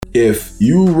if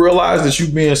you realize that you're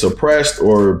being suppressed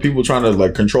or people trying to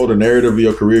like control the narrative of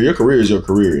your career is your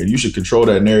career, and you should control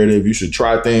that narrative. You should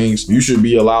try things. You should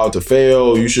be allowed to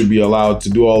fail. You should be allowed to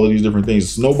do all of these different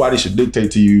things. Nobody should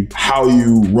dictate to you how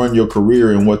you run your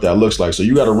career and what that looks like. So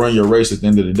you got to run your race at the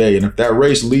end of the day. And if that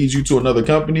race leads you to another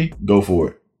company, go for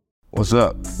it. What's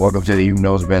up? Welcome to the Hube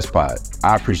Knows Best Pod.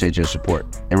 I appreciate your support.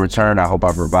 In return, I hope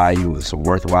I provide you with some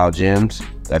worthwhile gems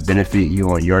that benefit you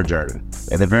on your journey.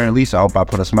 At the very least, I hope I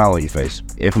put a smile on your face.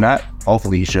 If not,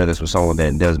 hopefully you share this with someone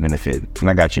that does benefit. And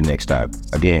I got you next time.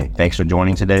 Again, thanks for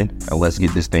joining today, and let's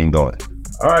get this thing going.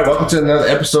 All right, welcome to another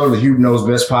episode of the Hube Knows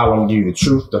Best Pod. I want to give you the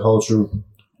truth, the whole truth,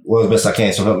 well, as best I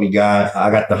can, so help me God. I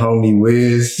got the homie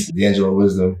Wiz, D'Angelo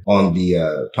Wisdom, on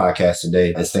the podcast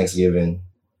today. It's Thanksgiving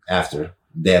after.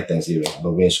 Day of Thanksgiving,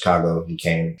 but we in Chicago. He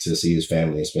came to see his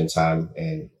family and spend time,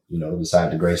 and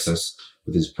decided to grace us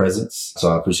with his presence.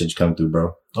 So I appreciate you coming through,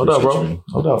 bro. No doubt, bro.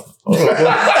 No doubt.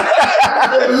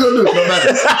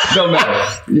 No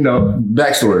matter.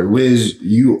 Backstory. Wiz,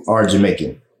 you are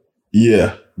Jamaican.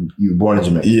 Yeah. You were born in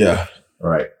Jamaica. Yeah. All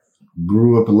right.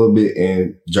 Grew up a little bit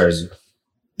in Jersey.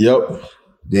 Yep.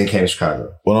 Then came to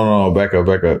Chicago. Well, no. Back up.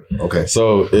 Okay.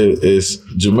 So it's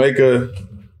Jamaica,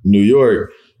 New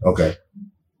York. Okay.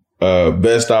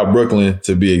 Bed-Stuy, Brooklyn,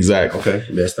 to be exact. Okay.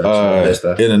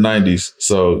 Bed-Stuy. In the 90s.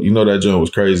 So, that joint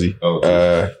was crazy.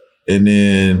 Okay. And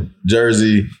then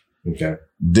Jersey. Okay.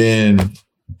 Then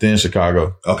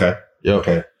Chicago. Okay. Yep.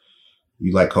 Okay.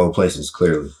 You like cold places,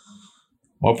 clearly.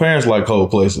 My parents like cold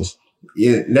places.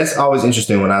 Yeah, that's always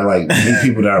interesting when I meet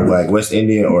people that are like West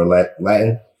Indian or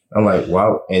Latin. I'm like,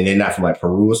 wow. And they're not from like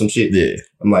Peru or some shit. Yeah.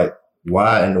 I'm like,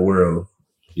 why in the world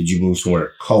did you move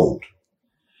somewhere cold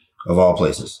of all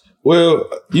places? Well,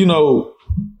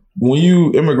 when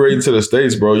you immigrate to the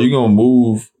States, bro, you're going to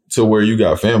move to where you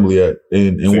got family at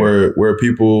and where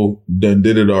people done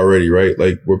did it already, right?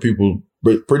 Like where people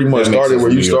pretty much started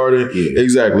where you started. Yeah.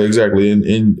 Exactly.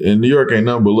 In New York ain't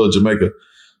nothing but little Jamaica.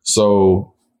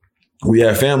 So we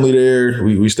had family there.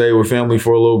 We stayed with family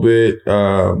for a little bit.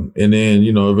 And then,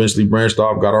 eventually branched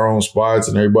off, got our own spots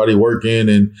and everybody working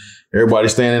and everybody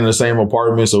staying in the same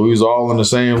apartment. So we was all in the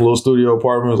same little studio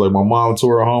apartments, like my mom,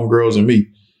 two of her homegirls, and me.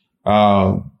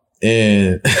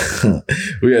 And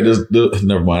we had this,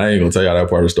 never mind, I ain't gonna tell y'all that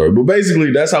part of the story. But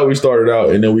basically, that's how we started out.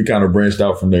 And then we kind of branched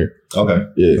out from there. Okay.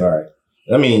 Yeah. All right.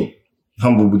 I mean,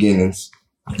 humble beginnings.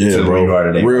 Yeah, bro.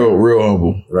 Real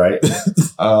humble. Right.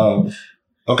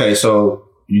 Okay. So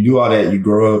you do all that. You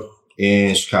grow up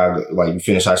in Chicago, like you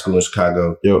finish high school in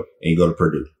Chicago. Yep. And you go to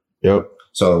Purdue. Yep.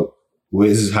 So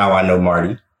this is how I know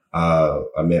Marty. I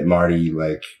met Marty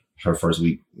like her first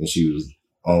week when she was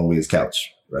on Wiz's couch.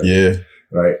 Right. Yeah.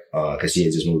 Right. Because she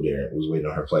had just moved there and was waiting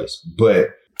on her place.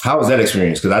 But how was that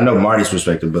experience? Because I know Marty's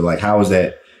perspective, but like, how was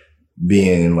that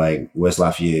being in like West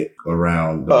Lafayette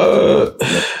around? It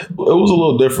was a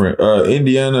little different.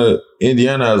 Indiana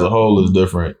as a whole is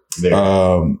different.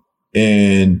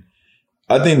 And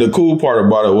I think the cool part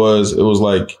about it was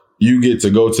like you get to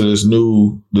go to this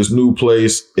new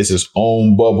place. It's its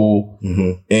own bubble.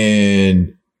 Mm-hmm.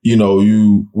 And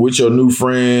you with your new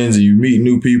friends and you meet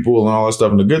new people and all that stuff.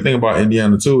 And the good thing about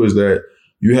Indiana too is that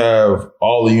you have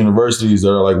all the universities that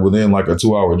are like within like a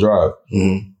 2-hour drive.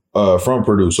 Mm-hmm. From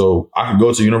Purdue. So I could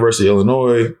go to University of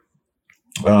Illinois.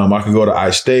 I could go to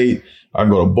I-State. I can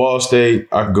go to Ball State.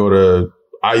 I could go to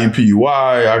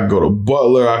IUPUI. I could go to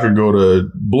Butler. I could go to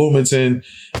Bloomington.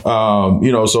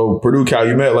 So Purdue,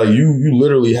 Calumet, like you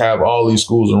literally have all these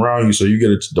schools around you. So you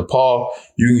get DePaul,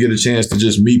 you can get a chance to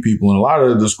just meet people. And a lot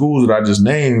of the schools that I just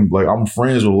named, like I'm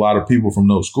friends with a lot of people from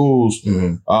those schools,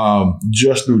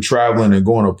 just through traveling and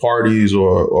going to parties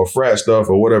or frat stuff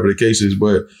or whatever the case is.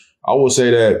 But I will say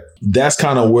that that's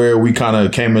kind of where we kind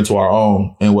of came into our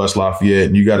own in West Lafayette,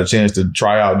 and you got a chance to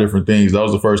try out different things. That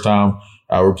was the first time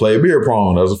I ever played beer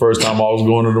pong. That was the first time I was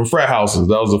going to the frat houses.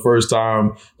 That was the first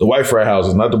time, the white frat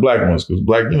houses, not the black ones, because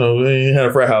black, they ain't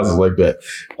had frat houses like that.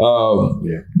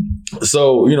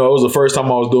 So, it was the first time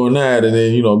I was doing that, and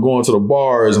then, going to the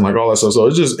bars and like all that stuff. So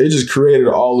it just created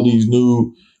all of these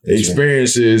new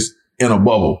experiences in a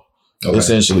bubble. Okay.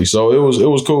 Essentially. So it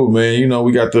was cool, man.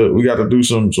 We got to do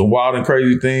some wild and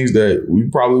crazy things that we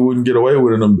probably wouldn't get away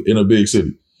with in a big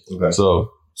city. Okay.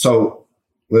 So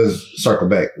let's circle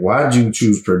back. Why did you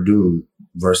choose Purdue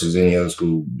versus any other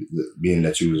school, being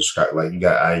that you was like you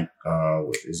got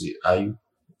what is it, IU?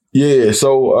 Yeah.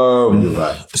 So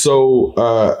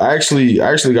I actually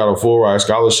got a full ride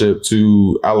scholarship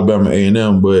to Alabama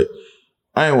A&M, but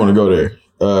I didn't want to go there.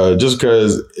 just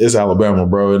because it's Alabama,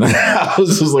 bro. And I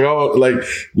was just like, oh, like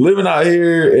living out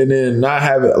here and then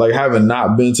having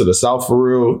not been to the South for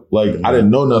real. Like I didn't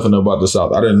know nothing about the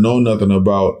South. I didn't know nothing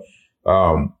about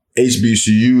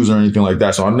HBCUs or anything like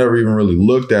that. So I never even really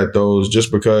looked at those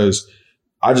just because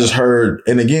I just heard.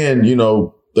 And again, you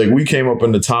know, like we came up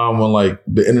in the time when like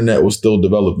the internet was still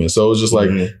developing. So it was just like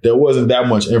there wasn't that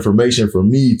much information for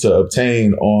me to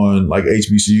obtain on like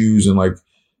HBCUs and like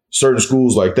certain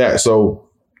schools like that. So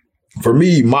for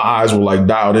me, my eyes were like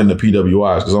dialed into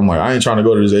PWIs because I'm like, I ain't trying to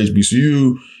go to this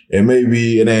HBCU and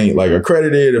maybe it ain't like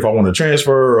accredited if I want to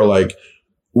transfer, or like,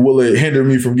 will it hinder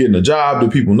me from getting a job? Do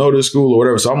people know this school or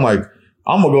whatever? So I'm like,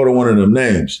 I'm going to go to one of them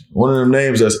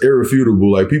names that's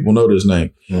irrefutable. Like people know this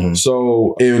name.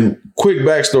 So in quick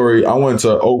backstory, I went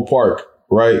to Oak Park,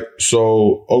 right?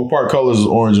 So Oak Park colors is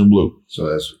orange and blue. So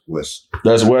that's west.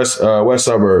 That's west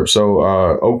suburb. So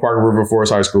Oak Park River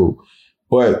Forest High School.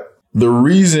 But the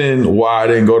reason why I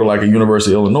didn't go to like a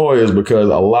University of Illinois is because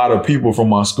a lot of people from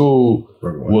my school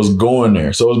was going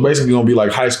there. So it's basically going to be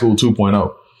like high school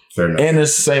 2.0. Fair enough. And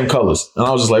it's the same colors. And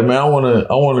I was just like, man, I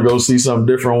want to go see something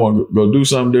different. I want to go do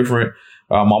something different.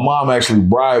 My mom actually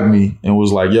bribed me and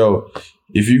was like, yo,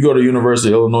 if you go to University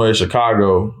of Illinois at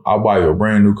Chicago, I'll buy you a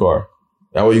brand new car.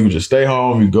 That way you can just stay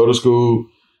home, you go to school.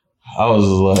 I was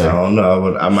just like, I don't know,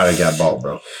 but I might have got bought,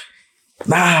 bro.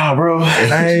 Nah, bro.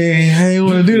 I ain't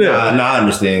want to do that. Nah, I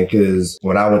understand, because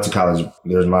when I went to college,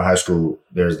 there's my high school,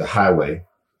 there's the highway.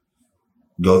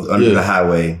 Go under the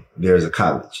highway, there's a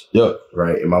college. Yep.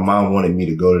 Right? And my mom wanted me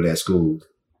to go to that school.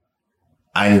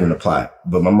 I didn't even apply.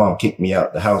 But my mom kicked me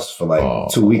out the house for like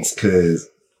 2 weeks because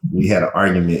we had an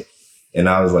argument. And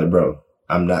I was like, bro,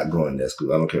 I'm not going to that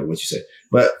school. I don't care what you say.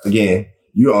 But again,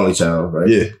 you're only child, right?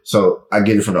 Yeah. So I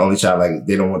get it from the only child. Like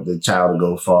they don't want the child to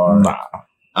go far.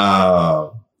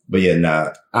 Nah. But yeah,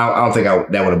 nah. I don't think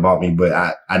that would have bought me. But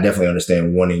I definitely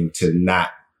understand wanting to not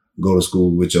go to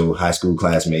school with your high school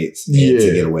classmates and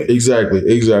to get away. Exactly.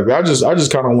 I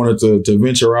just kind of wanted to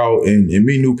venture out and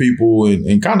meet new people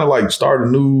and kind of like start a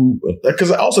new,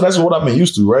 because also that's what I've been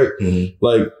used to, right?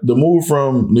 Like the move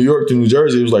from New York to New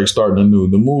Jersey was like starting anew.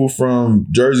 The move from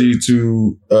Jersey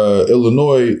to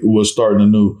Illinois was starting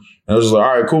anew. And I was just like,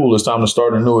 all right, cool. It's time to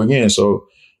start anew again. So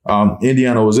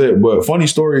Indiana was it. But funny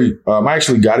story, I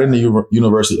actually got into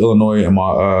University of Illinois and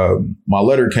my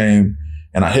letter came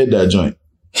and I hit that joint.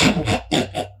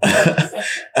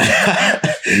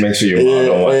 Make sure your mom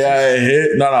don't watch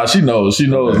this. No, she knows. She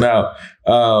knows now.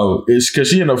 It's because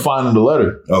she ended up finding the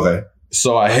letter. Okay.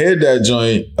 So I hid that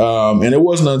joint, and it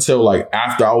wasn't until like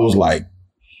after I was like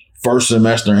first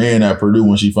semester in at Purdue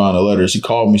when she found the letter. She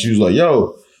called me. She was like,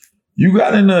 "Yo, you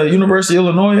got into University of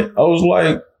Illinois?" I was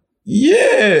like,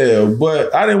 "Yeah,"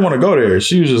 but I didn't want to go there.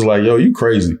 She was just like, "Yo, you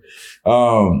crazy,"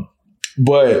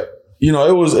 but. You know,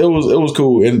 it was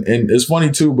cool. And it's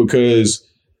funny too, because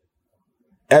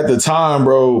at the time,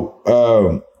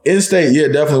 bro, in-state, yeah,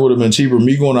 definitely would have been cheaper.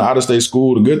 Me going to out-of-state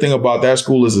school, the good thing about that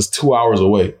school is it's 2 hours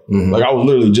away. Like I was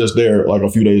literally just there like a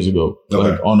few days ago,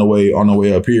 like on the way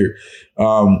up here.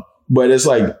 But it's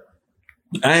like,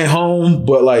 I ain't home,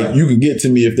 but like you can get to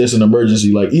me if there's an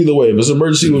emergency. Like either way, if it's an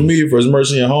emergency with me, if it's an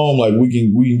emergency at home, like we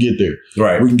can get there.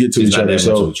 Right. We can get to each other.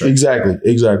 So exactly.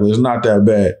 It's not that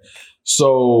bad.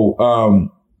 So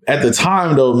at the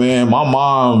time, though, man, my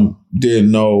mom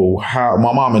didn't know how.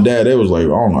 My mom and dad, they was like, I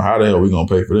don't know how the hell we gonna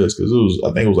pay for this, because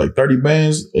I think it was like 30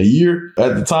 bands a year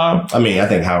at the time. I mean, I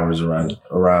think Howard was around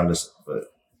this, but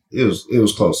it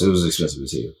was close. It was expensive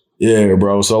as hell. Yeah,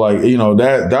 bro. So like, you know,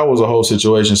 that was a whole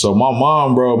situation. So my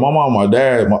mom, my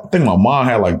dad, I think my mom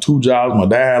had like 2 jobs. My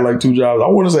dad had like 2 jobs. I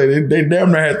want to say they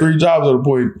damn near had 3 jobs at a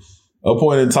point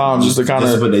in time, just to kind of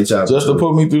to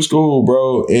put me through school,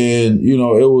 bro. And you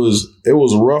know, it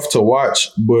was rough to watch,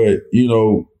 but you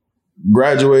know,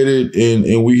 graduated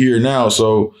and we here now,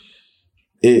 so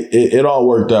it all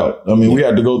worked out. I mean, we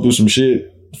had to go through some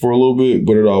shit for a little bit,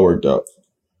 but it all worked out.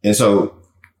 And so,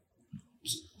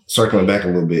 circling back a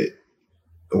little bit,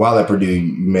 while at Purdue,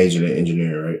 you majored in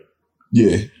engineering, right?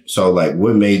 Yeah. So, like,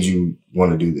 what made you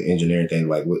want to do the engineering thing?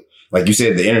 Like, what? Like you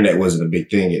said, the internet wasn't a big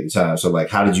thing at the time. So like,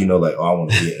 how did you know like, oh, I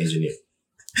want to be an engineer?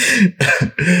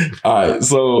 All right.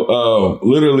 So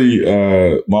literally,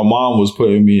 my mom was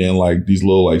putting me in like these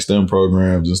little like STEM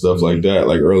programs and stuff like that,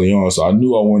 like early on. So I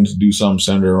knew I wanted to do something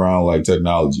centered around like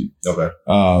technology. Okay.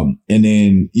 And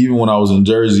then even when I was in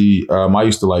Jersey, I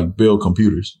used to like build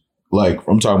computers. Like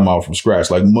I'm talking about from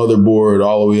scratch, like motherboard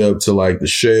all the way up to like the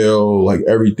shell, like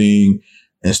everything,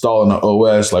 installing the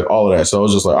OS, like all of that. So I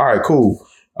was just like, all right, cool.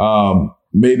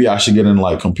 Maybe I should get into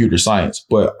like computer science.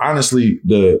 But honestly,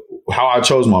 how I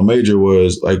chose my major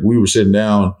was like we were sitting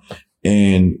down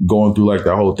and going through like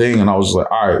that whole thing. And I was like,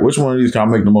 all right, which one of these can I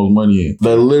make the most money in?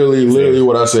 That literally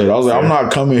what I said. I was like, I'm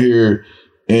not coming here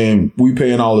and we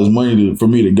paying all this money for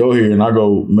me to go here and I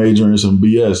go major in some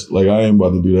BS. Like, I ain't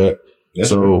about to do that. That's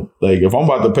so, like, if I'm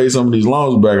about to pay some of these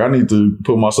loans back, I need to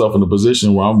put myself in a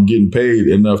position where I'm getting paid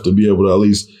enough to be able to at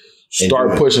least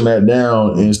start pushing that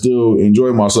down and still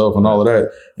enjoy myself and all of that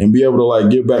and be able to, like,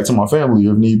 give back to my family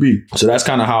if need be. So that's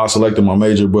kind of how I selected my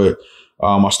major. But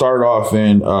I started off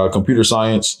in computer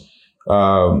science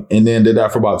and then did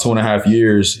that for about 2.5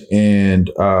 years.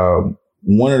 And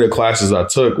one of the classes I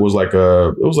took was I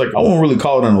won't really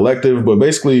call it an elective, but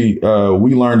basically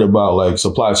we learned about like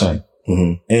supply chain.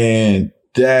 Mm-hmm. And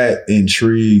that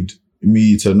intrigued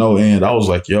me to no end. I was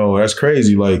like, yo, that's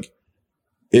crazy. Like,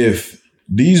 if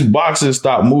these boxes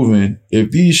stop moving, if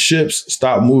these ships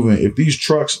stop moving, if these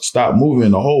trucks stop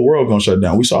moving, the whole world gonna shut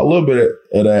down. We saw a little bit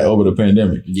of that over the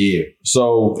pandemic. Yeah.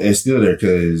 So it's still there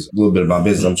because a little bit of my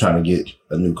business, I'm trying to get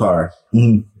a new car,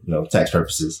 tax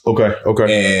purposes. Okay.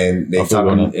 And they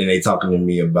talking to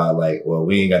me about like, well,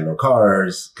 we ain't got no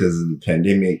cars because of the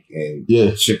pandemic and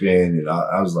shipping. And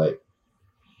I was like,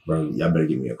 bro, y'all better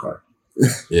give me a car.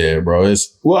 Yeah, bro. The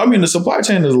supply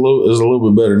chain is a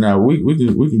little bit better now. We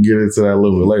can get into that a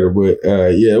little bit later, but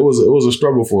it was a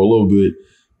struggle for a little bit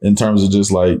in terms of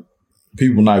just like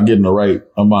people not getting the right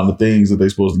amount of things that they're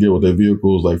supposed to get with their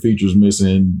vehicles, like features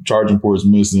missing, charging ports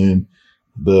missing,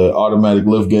 the automatic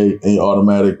lift gate ain't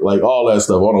automatic, like all that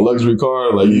stuff on a luxury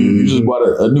car. Like you just bought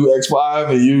a new X5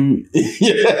 and you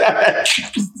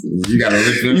gotta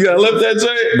lift it. You gotta lift that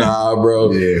joint? Nah,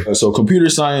 bro. Yeah. So computer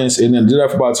science, and then did that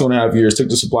for about 2.5 years, took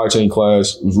the supply chain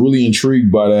class, was really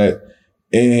intrigued by that.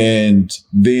 And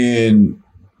then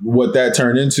what that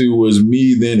turned into was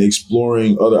me then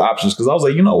exploring other options. Cause I was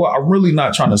like, you know what? I'm really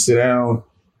not trying to sit down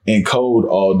and code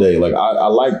all day. Like I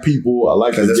like people. I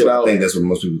like to get out. I think that's what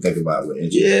most people think about with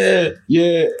engineering.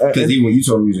 Yeah. Because even when you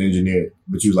told me you was an engineer,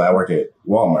 but you was like, I work at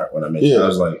Walmart when I met you. I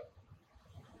was like,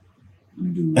 you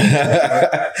do.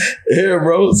 Yeah,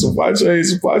 bro. Supply chain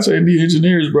need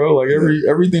engineers, bro. Like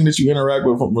everything that you interact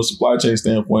with from a supply chain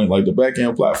standpoint, like the back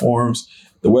end platforms,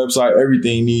 the website,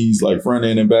 everything needs like front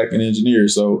end and back end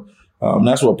engineers. So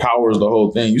that's what powers the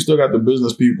whole thing. You still got the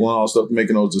business people and all stuff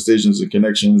making those decisions and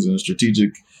connections and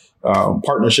strategic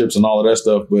partnerships and all of that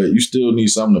stuff, but you still need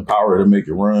something to power it to make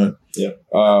it run. Yeah.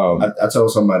 I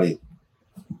told somebody,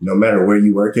 no matter where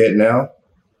you work at now,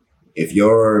 if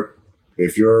your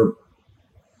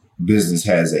business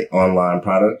has an online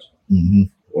product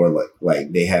or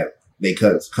like they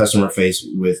cut customer face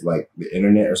with like the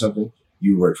internet or something,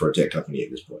 you work for a tech company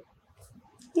at this point.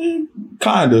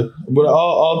 Kinda, but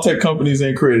all tech companies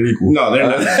ain't created equal. No, they're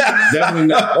not. Definitely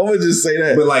not. I would just say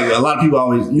that. But like a lot of people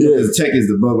always, because tech is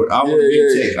the bug. I want to be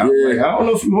in tech. I'm like, I don't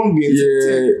know if you want to be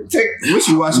in tech. Tech,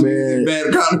 wishy-washy, bad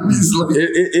economies. Like,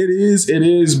 it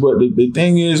is. But the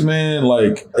thing is, man,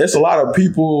 like it's a lot of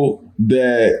people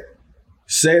that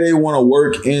say they want to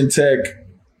work in tech,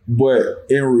 but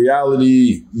in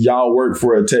reality, y'all work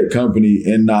for a tech company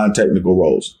in non-technical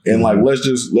roles. And like, let's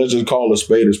just call a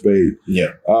spade a spade. Yeah.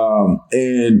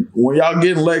 And when y'all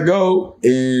getting let go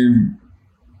and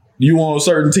you on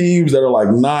certain teams that are like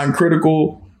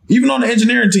non-critical, even on the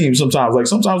engineering team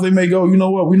sometimes they may go, you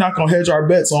know what, we're not going to hedge our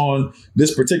bets on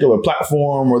this particular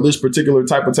platform or this particular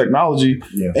type of technology.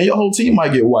 Yeah. And your whole team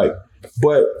might get wiped.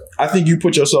 But I think you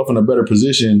put yourself in a better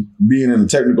position being in a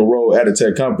technical role at a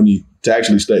tech company to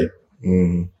actually stay.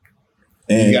 Mm-hmm.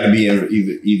 And you got to be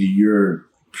either you're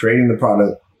creating the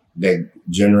product that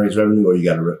generates revenue or you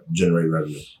got to generate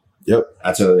revenue. Yep.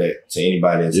 I tell that to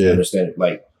anybody that's understanding.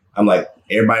 Like, I'm like,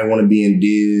 everybody want to be in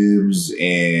divs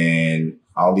and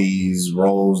all these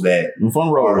roles that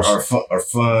are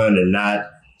fun and not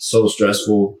so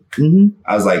stressful. Mm-hmm.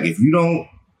 I was like, if you don't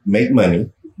make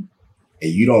money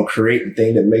and you don't create the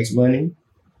thing that makes money,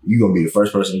 you're going to be the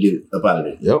first person to get up out of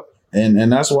it. Yep.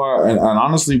 And that's why, and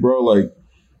honestly, bro, like,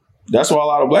 that's why a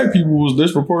lot of black people was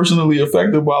disproportionately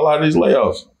affected by a lot of these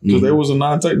layoffs because they was in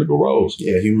non-technical roles.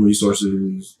 Yeah, human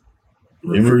resources.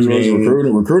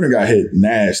 Recruiting got hit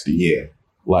nasty. Yeah.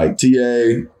 Like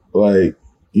TA, like,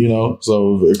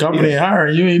 so if a company ain't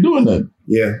hiring, you ain't doing nothing.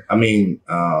 Yeah. I mean,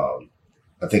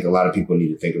 I think a lot of people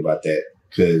need to think about that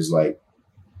because, like,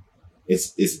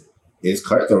 it's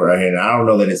cutthroat right here. And I don't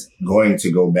know that it's going to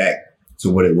go back to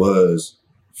what it was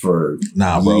for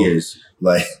years.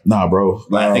 Like, bro.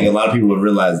 Like, I think a lot of people will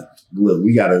realize, look,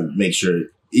 we got to make sure,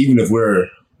 even if we're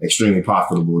extremely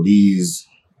profitable, these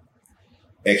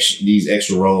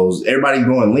extra roles, everybody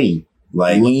going lean.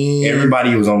 Like,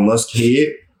 everybody was on Musk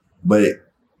head, but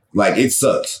like, it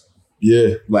sucks.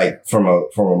 Yeah. Like, from a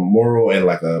moral and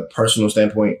like a personal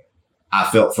standpoint, I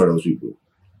felt for those people.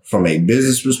 From a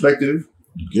business perspective,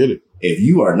 You get it. if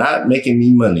you are not making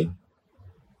me money,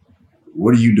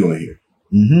 what are you doing here?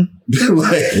 Mm-hmm.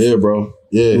 Like, yeah, bro.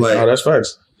 Yeah, like- no, that's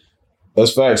facts.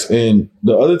 That's facts. And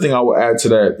the other thing I would add to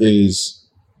that is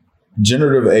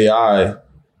generative AI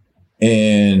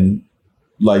and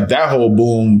like that whole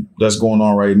boom that's going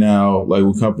on right now, like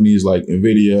with companies like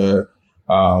NVIDIA,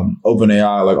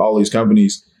 OpenAI, like all these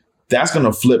companies, that's going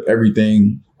to flip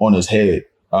everything on its head.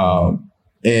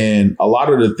 And a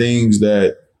lot of the things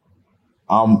that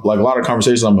like a lot of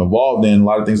conversations I'm involved in, a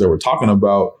lot of things that we're talking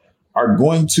about are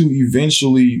going to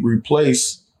eventually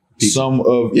replace some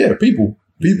of, people,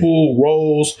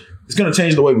 roles. It's going to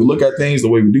change the way we look at things, the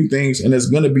way we do things, and it's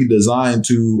going to be designed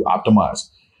to optimize.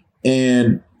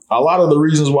 And a lot of the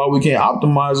reasons why we can't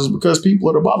optimize is because people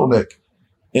are the bottleneck.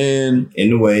 And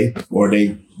in the way, or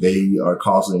they are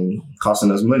costing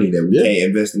us money that we can't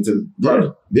invest into the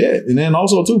product. Yeah. And then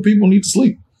also too, people need to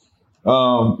sleep.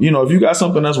 If you got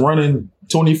something that's running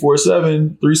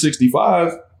 24/7,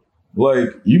 365, like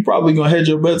you probably gonna hedge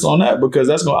your bets on that because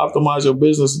that's gonna optimize your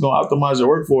business, it's gonna optimize your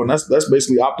workforce, and that's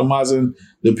basically optimizing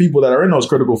the people that are in those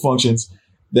critical functions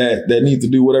that need to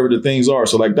do whatever the things are.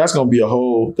 So like that's gonna be a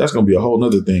whole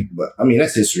nother thing. But I mean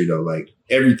that's history though. Like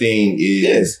everything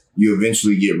is you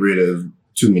eventually get rid of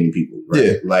too many people, right?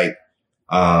 Yeah. Like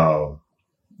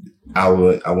I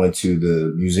went to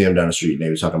the museum down the street and they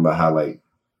were talking about how like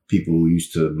people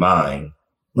used to mine,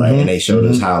 right? And they showed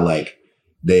us how like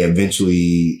they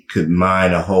eventually could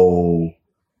mine a whole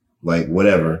like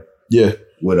whatever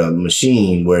with a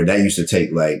machine where that used to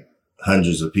take like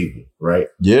hundreds of people, right?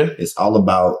 Yeah. It's all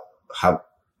about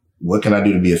what can I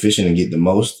do to be efficient and get the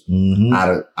most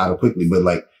out of quickly. But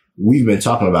like we've been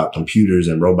talking about computers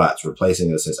and robots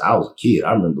replacing us since I was a kid.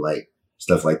 I remember like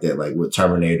stuff like that, like with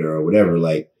Terminator or whatever,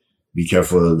 like be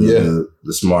careful of the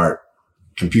smart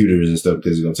computers and stuff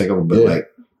because it's gonna take over. But like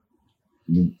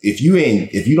if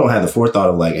you don't have the forethought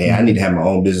of like, hey, I need to have my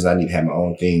own business, I need to have my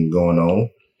own thing going on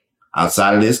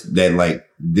outside of this, that like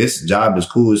this job is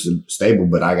cool, it's stable,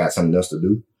 but I got something else to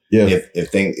do. Yeah.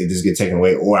 If this gets taken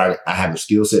away, or I have a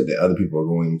skill set that other people are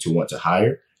going to want to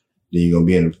hire, then you're gonna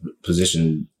be in a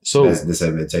position that's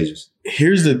disadvantageous.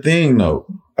 Here's the thing though.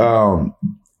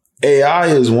 AI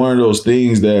is one of those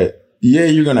things that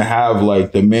you're going to have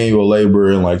like the manual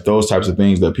labor and like those types of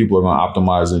things that people are going to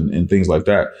optimize and things like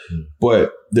that.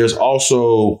 But there's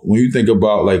also, when you think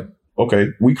about like, okay,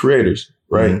 we creators,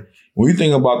 right? When you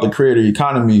think about the creator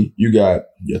economy, you got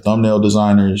your thumbnail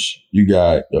designers, you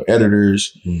got your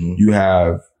editors, you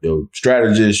have your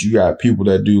strategists, you got people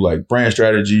that do like brand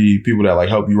strategy, people that like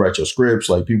help you write your scripts,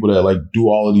 like people that like do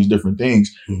all of these different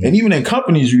things. And even in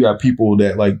companies, you got people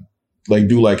that like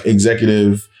do like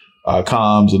executive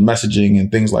comms and messaging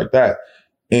and things like that.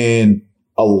 And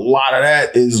a lot of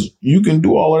that is, you can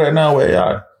do all of that now with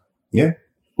AI. Yeah.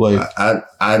 Like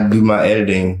I do my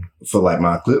editing for like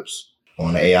my clips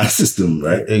on the AI system,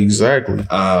 right? Exactly.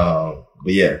 But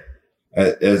yeah,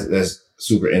 that's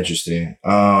super interesting.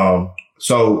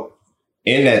 So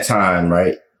in that time,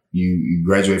 right, you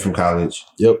graduate from college.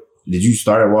 Yep. Did you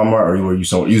start at Walmart or were you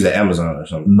was at Amazon or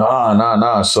something?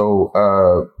 Nah. So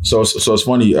it's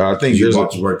funny. I think you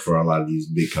worked for a lot of these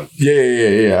big companies.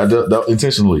 Yeah. I did that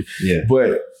intentionally. Yeah.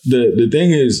 But the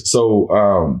thing is, so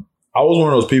I was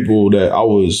one of those people that I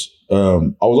was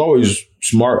always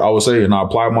smart, I would say, and I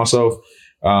applied myself.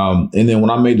 And then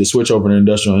when I made the switch over to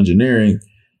industrial engineering,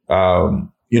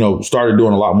 started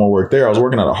doing a lot more work there. I was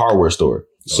working at a hardware store.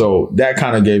 So that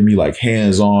kind of gave me like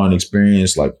hands-on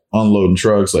experience, like unloading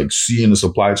trucks, like seeing the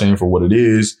supply chain for what it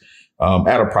is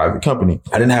at a private company.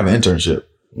 I didn't have an internship,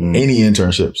 any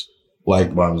internships.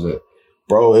 Like, why was it?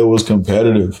 Bro, it was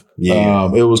competitive.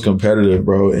 Yeah. It was competitive,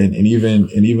 bro. And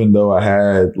even though I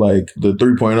had like the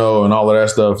 3.0 and all of that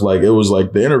stuff, like it was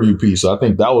like the interview piece. So I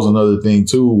think that was another thing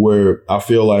too, where I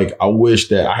feel like I wish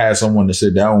that I had someone to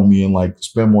sit down with me and like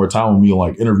spend more time with me on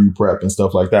like interview prep and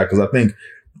stuff like that. Cause I think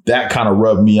that kind of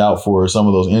rubbed me out for some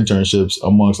of those internships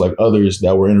amongst like others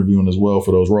that were interviewing as well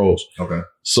for those roles. Okay.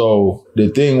 So the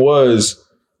thing was,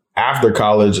 after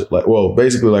college, like, well,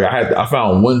 basically like I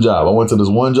found one job. I went to this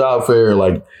one job fair.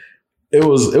 Like it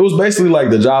was basically like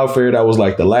the job fair that was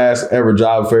like the last ever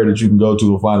job fair that you can go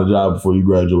to find a job before you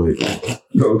graduate.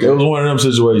 Okay. It was one of them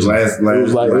situations. It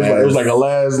was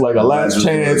like a last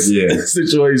chance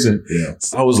situation. Yeah.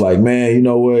 I was like, man, you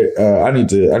know what? I need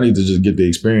to just get the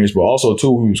experience. But also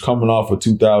too, we was coming off of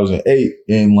 2008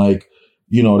 and like,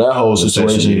 that whole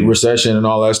situation, recession and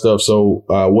all that stuff. So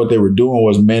what they were doing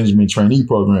was management trainee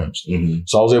programs.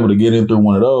 So I was able to get in through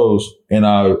one of those, and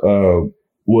I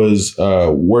was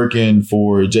working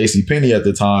for JCPenney at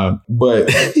the time. But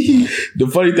the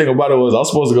funny thing about it was I was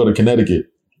supposed to go to Connecticut.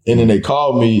 And then they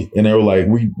called me and they were like,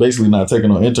 we basically not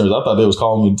taking on interns. I thought they was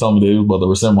calling me to tell me they was about to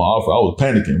rescind my offer. I was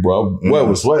panicking, bro. I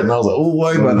was sweating. I was like, oh,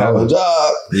 I ain't about to have a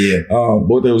job. Yeah. But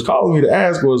what they was calling me to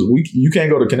ask was, you can't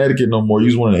go to Connecticut no more. You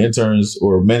was one of the interns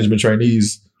or management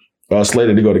trainees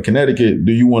slated to go to Connecticut.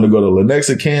 Do you want to go to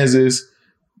Lenexa, Kansas,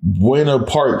 Buena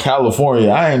Park, California?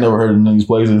 I ain't never heard of none of these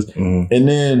places. And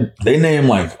then they named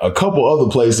like a couple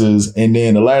other places. And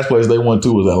then the last place they went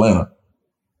to was Atlanta.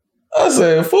 I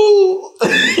said, fool,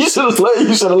 you should have led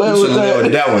with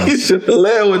that one. You should have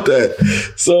led with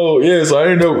that. So yeah, so I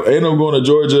ended up going to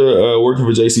Georgia, working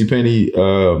for JCPenney,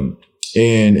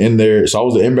 and in there. So I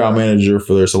was the inbound manager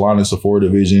for their salon and Sephora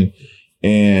division,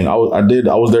 and I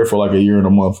was there for like a year and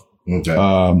a month. Okay.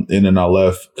 And then I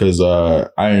left because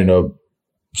I ended up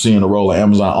seeing a role at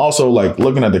Amazon. Also, like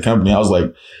looking at the company, I was like,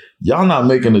 y'all not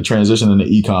making the transition into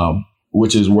e-com,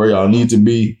 which is where y'all need to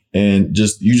be. And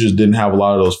you just didn't have a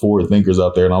lot of those forward thinkers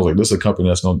out there. And I was like, this is a company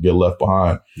that's going to get left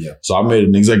behind. Yeah. So I made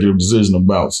an executive decision to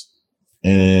bounce.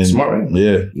 And smart, right?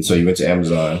 Yeah. And so you went to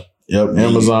Amazon. Yep.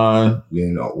 Amazon.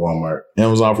 Then Walmart.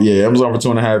 Amazon for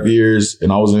 2.5 years.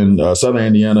 And I was in Southern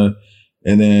Indiana.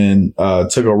 And then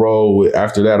took a role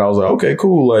after that. I was like, okay,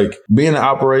 cool. Like being in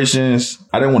operations,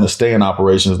 I didn't want to stay in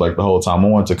operations like the whole time. I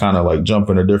wanted to kind of like jump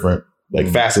into different like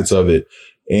facets of it.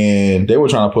 And they were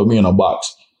trying to put me in a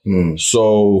box.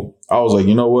 So I was like,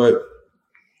 you know what?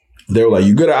 They were like,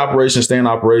 you good at operations, stay in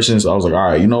operations. I was like, all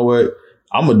right, you know what?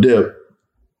 I'm a dip.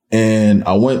 And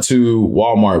I went to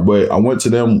Walmart, but I went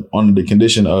to them under the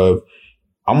condition of,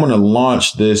 I'm going to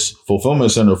launch this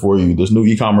fulfillment center for you, this new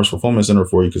e-commerce fulfillment center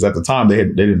for you. Because at the time they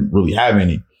didn't really have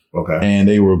any. Okay. And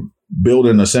they were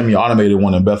building a semi-automated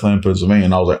one in Bethlehem, Pennsylvania.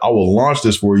 And I was like, I will launch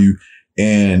this for you.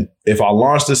 And if I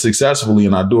launch this successfully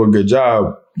and I do a good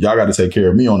job, y'all got to take care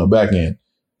of me on the back end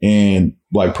and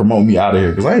like promote me out of here.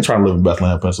 Because I ain't trying to live in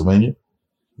Bethlehem, Pennsylvania.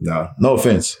 No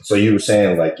offense. So you were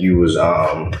saying like you was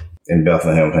in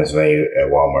Bethlehem, Pennsylvania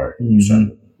at Walmart,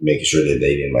 making sure that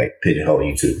they didn't like pigeonhole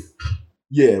you too.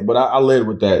 Yeah, but I led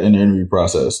with that in the interview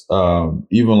process.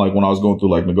 Even like when I was going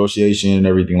through like negotiation and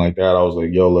everything like that, I was like,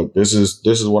 yo, look, this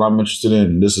is what I'm interested in.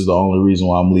 And this is the only reason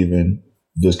why I'm leaving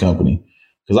this company.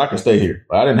 Because I could stay here.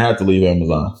 I didn't have to leave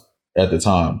Amazon at the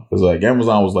time. Because like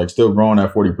Amazon was like still growing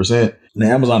at 40%. And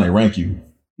Amazon, they rank you.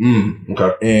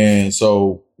 Okay. And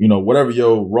so, you know, whatever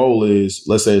your role is,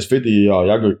 let's say it's 50 of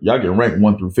y'all get ranked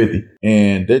 1 through 50.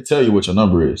 And they tell you what your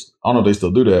number is. I don't know if they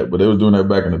still do that, but they was doing that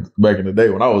back in the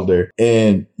day when I was there.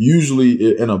 And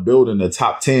usually in a building, the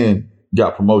top 10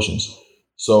 got promotions.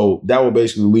 So that would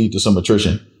basically lead to some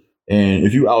attrition. And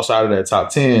if you outside of that top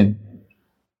 10,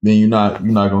 then you're not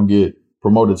going to get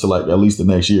promoted to like at least the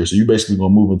next year. So you basically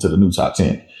going to move into the new top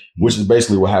 10, which is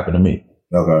basically what happened to me.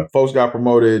 Okay. Folks got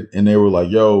promoted and they were like,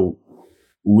 yo,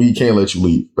 we can't let you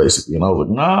leave, basically. And I was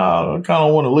like, nah, I kind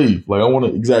of want to leave. Like, I want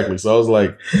to, exactly. So I was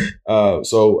like,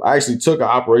 so I actually took an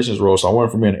operations role. So I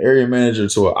went from being an area manager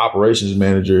to an operations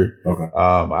manager,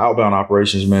 outbound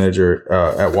operations manager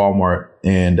at Walmart.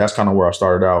 And that's kind of where I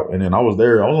started out. And then I was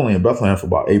only in Bethlehem for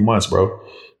about 8 months, bro,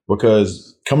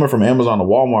 because coming from Amazon to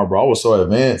Walmart, bro, I was so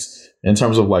advanced in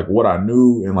terms of like what I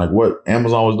knew and like what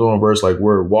Amazon was doing versus like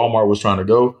where Walmart was trying to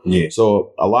go. Yeah.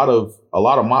 So a lot of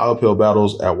my uphill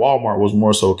battles at Walmart was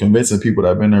more so convincing people that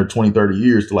have been there 20, 30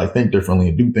 years to like think differently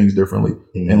and do things differently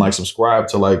and like subscribe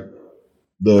to like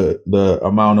the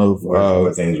amount of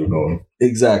where things were going.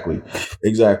 Exactly.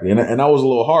 And that was a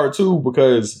little hard too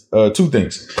because two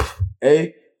things.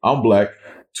 A, I'm black.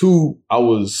 Two, I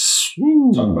was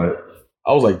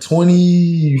like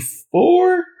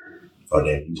 24.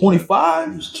 25?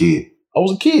 You was a kid. I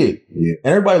was a kid. Yeah.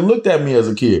 And everybody looked at me as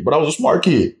a kid, but I was a smart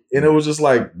kid. And it was just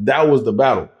like, that was the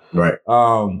battle. Right.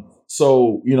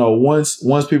 So, you know, once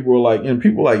people were like, and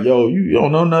people were like, yo, you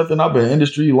don't know nothing. I've been in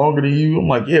industry longer than you. I'm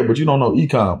like, yeah, but you don't know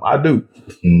e-com. I do.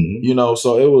 You know,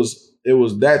 so it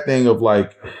was that thing of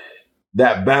like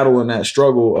that battle and that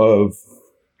struggle of,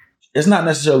 it's not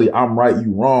necessarily I'm right,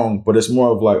 you wrong, but it's more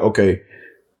of like, okay,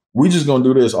 we just gonna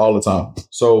do this all the time.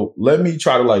 So let me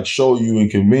try to like show you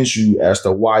and convince you as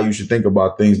to why you should think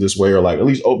about things this way, or like at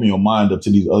least open your mind up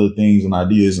to these other things and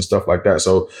ideas and stuff like that.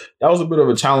 So that was a bit of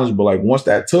a challenge, but like once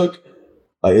that took,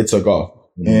 like it took off.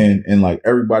 And like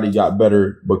everybody got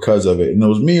better because of it. And it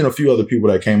was me and a few other people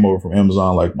that came over from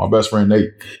Amazon, like my best friend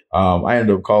Nate. I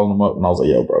ended up calling him up and I was like,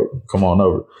 yo, bro, come on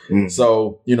over.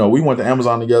 So, you know, we went to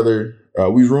Amazon together.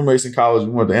 We was roommates in college.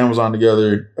 We went to Amazon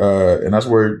together, and that's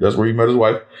where he met his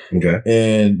wife. Okay.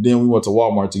 And then we went to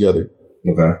Walmart together.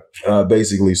 Okay.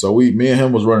 Basically, so me and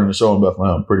him was running the show in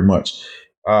Bethlehem, pretty much.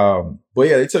 But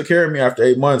yeah, they took care of me after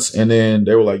 8 months, and then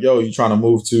they were like, "Yo, you trying to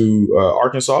move to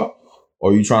Arkansas,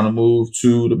 or you trying to move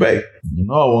to the Bay?" You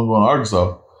know, I wasn't going to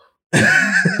Arkansas.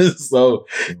 So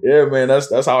yeah, man,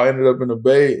 that's how I ended up in the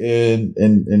Bay,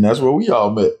 and that's where we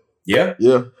all met. Yeah.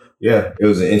 Yeah. It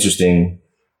was an interesting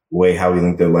way how we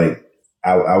linked up. Like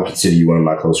I would consider you one of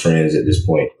my close friends at this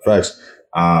point. Facts.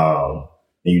 And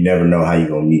you never know how you're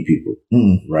gonna meet people,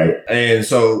 right? And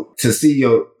so to see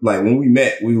your, like, when we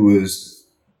met, we was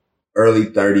early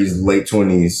 30s, late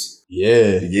 20s.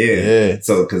 Yeah.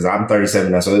 So because I'm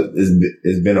 37 now, so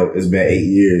it's been 8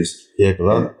 years. Yeah,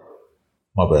 because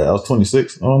my bad. I was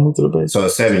 26. I moved to the Bay. So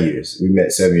 7 years. We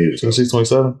met 7 years ago. 26,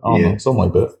 27? I don't know. Something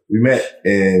like that. We met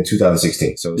in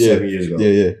 2016. So 7 years ago.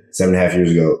 Yeah. 7.5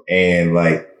 years ago. And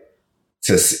like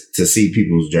to see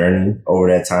people's journey over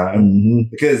that time.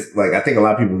 Because like I think a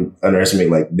lot of people underestimate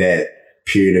like that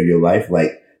period of your life,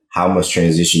 like how much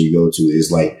transition you go to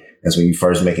is like, that's when you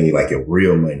first making like your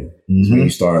real money. When you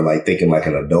start like thinking like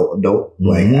an adult.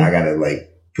 Like I gotta like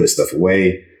put stuff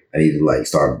away. I need to like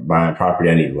start buying property.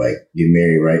 I need to like get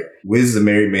married, right? Wiz is a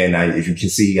married man now. If you can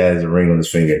see, he got his ring on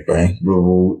his finger. Right. But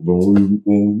when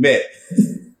we met,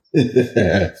 he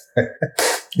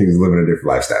was living a different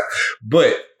lifestyle.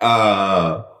 But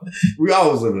we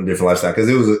always lived in a different lifestyle because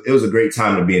it was a great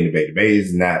time to be in the Bay. The Bay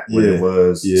is not what it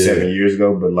was 7 years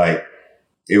ago, but like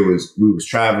we was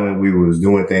traveling, we was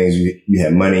doing things. You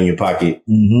had money in your pocket,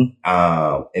 and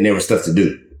there was stuff to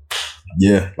do.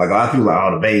 Yeah. Like a lot of people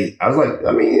like, the Bay. I was like,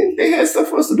 I mean, they had stuff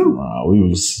for us to do. Nah, we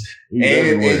was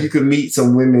and you could meet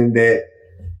some women that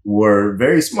were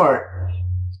very smart,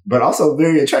 but also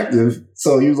very attractive.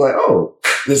 So you was like, oh,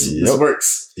 this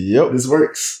works. Yep. This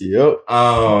works. Yep.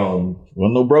 Well,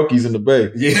 no brokies in the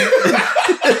Bay. Yeah.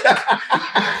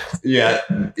 Yeah.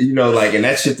 You know, like, and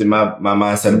that shifted my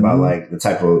mindset about like the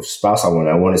type of spouse I wanted.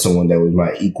 I wanted someone that was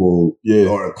my equal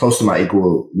or close to my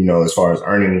equal, you know, as far as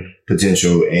earning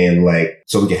potential, and like,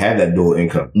 so we could have that dual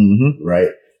income, right?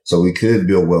 So we could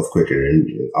build wealth quicker and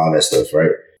all that stuff,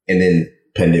 right? And then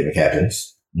pandemic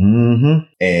happens,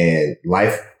 and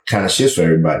life kind of shifts for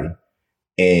everybody.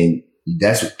 And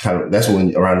that's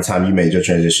when around the time you made your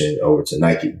transition over to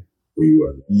Nike. Where you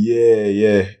are.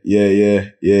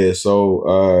 Yeah.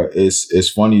 So it's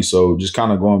funny. So just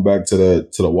kind of going back to the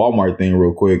Walmart thing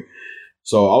real quick.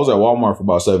 So I was at Walmart for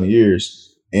about 7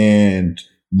 years, and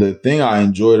the thing I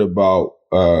enjoyed about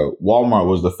Walmart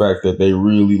was the fact that they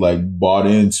really like bought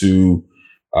into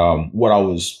what I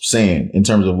was saying in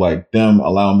terms of like them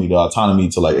allowing me the autonomy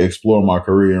to like explore my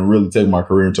career and really take my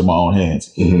career into my own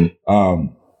hands.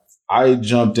 I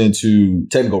jumped into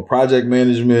technical project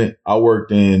management. I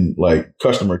worked in like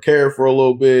customer care for a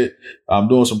little bit. I'm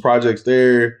doing some projects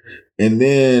there. And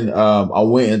then I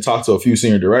went and talked to a few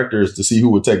senior directors to see who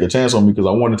would take a chance on me because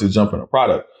I wanted to jump in a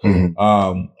product.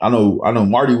 I know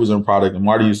Marty was in product, and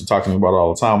Marty used to talk to me about it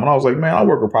all the time. And I was like, man, I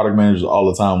work with product managers all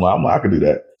the time. Like, I'm like, I could do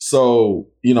that. So,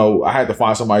 you know, I had to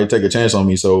find somebody to take a chance on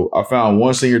me. So I found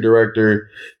one senior director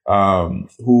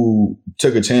who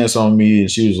took a chance on me,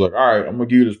 and she was like, all right, I'm going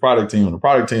to give you this product team. And the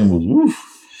product team was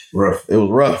rough. It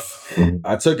was rough.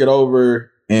 I took it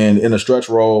over and in a stretch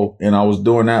role, and I was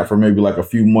doing that for maybe like a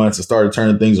few months and started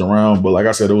turning things around. But like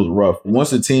I said, it was rough.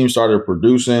 Once the team started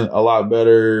producing a lot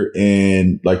better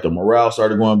and like the morale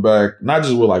started going back, not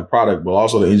just with like product, but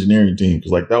also the engineering team.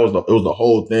 Because like it was the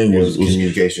whole thing was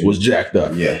communication was jacked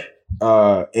up. Yeah.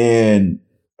 And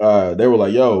they were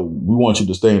like, yo, we want you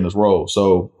to stay in this role.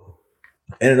 So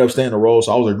I ended up staying in the role.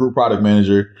 So I was a group product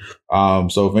manager.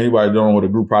 So if anybody don't know what a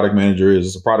group product manager is,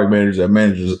 it's a product manager that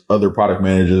manages other product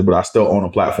managers, but I still own a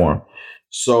platform.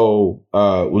 So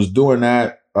was doing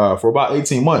that for about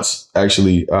 18 months,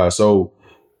 actually. So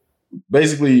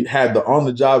basically had the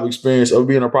on-the-job experience of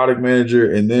being a product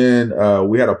manager. And then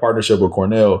we had a partnership with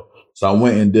Cornell. So I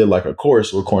went and did like a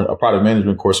course with a product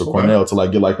management course with Cornell to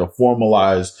like get like the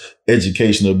formalized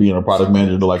education of being a product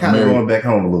manager to like kind of going back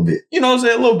home a little bit. You know what I'm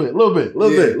saying? A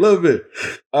little bit.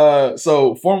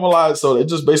 So formalized. So it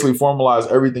just basically formalized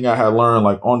everything I had learned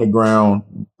like on the ground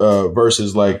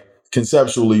versus like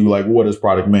conceptually, like what is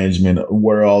product management?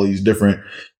 What are all these different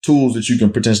tools that you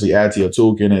can potentially add to your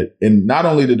toolkit? And not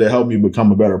only did it help me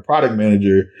become a better product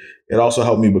manager, it also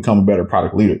helped me become a better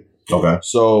product leader. Okay.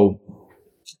 So,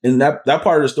 and that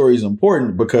part of the story is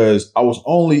important because I was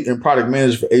only in product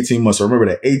management for 18 months. I remember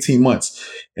that 18 months.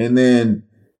 And then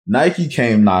Nike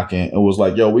came knocking and was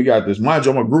like, yo, we got this. Mind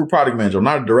you, I'm a group product manager. I'm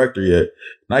not a director yet.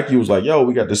 Nike was like, yo,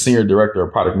 we got the senior director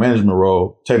of product management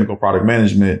role, technical product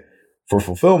management for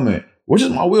fulfillment, which is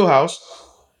my wheelhouse.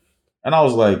 And I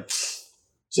was like,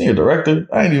 senior director?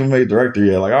 I ain't even made director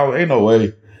yet. Like, ain't no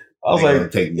way. I was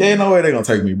like, ain't no way they're going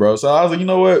to take me, bro. So I was like, you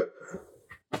know what?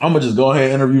 I'm gonna just go ahead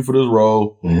and interview for this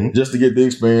role just to get the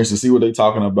experience and see what they're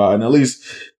talking about. And at least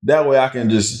that way I can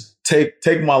just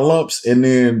take my lumps and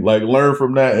then like learn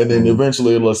from that. And then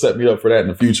eventually it'll set me up for that in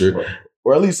the future. Right.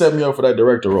 Or at least set me up for that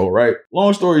director role, right?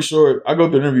 Long story short, I go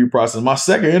through the interview process. My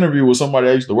second interview was somebody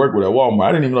I used to work with at Walmart.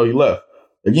 I didn't even know he left.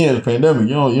 Again, it's a pandemic.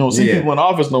 You don't see people in the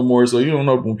office no more, so you don't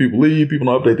know when people leave. People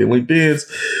don't update their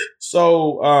LinkedIn's.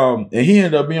 So, and he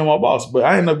ended up being my boss, but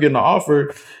I ended up getting an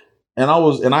offer. And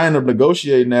I ended up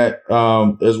negotiating that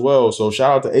as well. So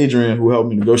shout out to Adrian who helped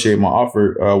me negotiate my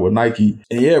offer with Nike.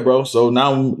 And yeah, bro. So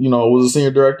now, I was a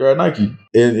senior director at Nike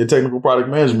in technical product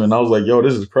management. And I was like, yo,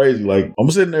 this is crazy. Like,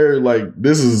 I'm sitting there like,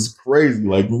 this is crazy.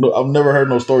 Like, I've never heard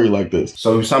no story like this.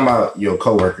 So you're talking about your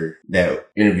coworker that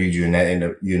interviewed you and that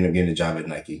ended up getting a job at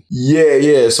Nike.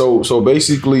 Yeah. So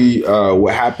basically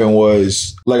what happened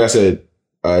was, like I said,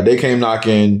 they came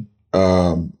knocking.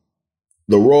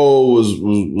 The role was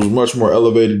much more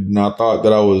elevated than I thought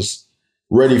that I was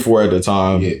ready for at the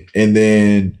time. Yeah. And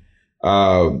then,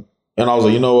 and I was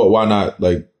like, you know what, why not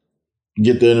like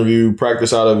get the interview,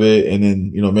 practice out of it. And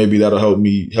then, maybe that'll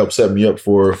help set me up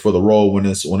for the role when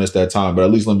it's that time, but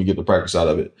at least let me get the practice out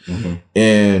of it. Mm-hmm.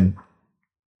 And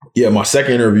yeah, my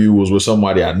second interview was with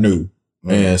somebody I knew.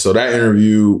 Mm-hmm. And so that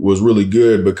interview was really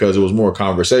good because it was more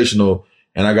conversational.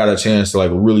 And I got a chance to like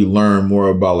really learn more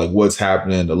about like what's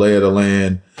happening, the lay of the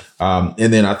land.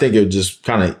 And then I think it just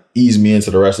kind of eased me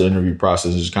into the rest of the interview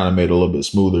process and just kind of made it a little bit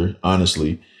smoother,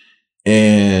 honestly.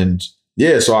 And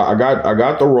yeah, so I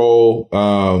got the role.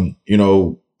 My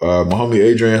homie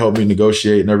Adrian helped me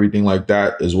negotiate and everything like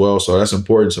that as well. So that's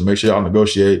important. So make sure y'all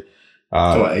negotiate.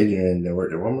 Adrian that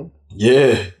worked at Walmart?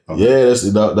 Yeah. Okay.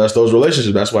 Yeah, that's those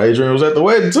relationships. That's why Adrian was at the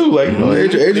wedding too. Like,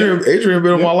 Adrian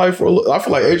been in my life I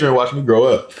feel like Adrian watched me grow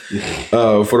up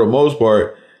for the most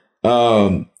part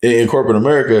in corporate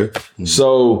America. Mm-hmm.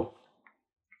 So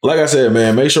like I said,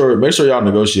 man, make sure y'all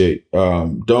negotiate.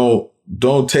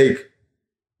 Don't take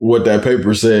what that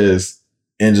paper says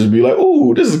and just be like,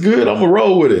 "Ooh, this is good. I'm gonna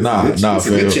roll with it." Nah, it's a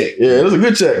good check. Yeah, it's a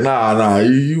good check. Nah.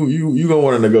 You gonna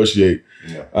want to negotiate.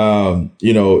 Yeah.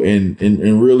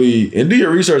 And really do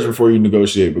your research before you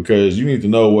negotiate because you need to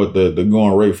know what the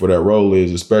going rate for that role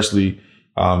is, especially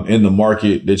in the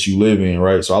market that you live in,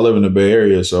 right? So I live in the Bay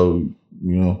Area, so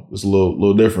it's a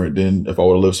little different than if I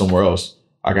would have lived somewhere else.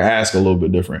 I can ask a little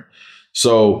bit different.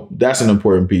 So that's an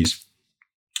important piece.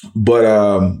 But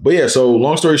yeah, so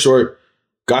long story short,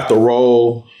 got the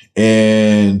role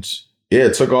and yeah,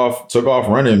 took off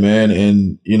running, man.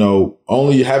 And,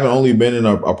 haven't only been in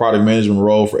a product management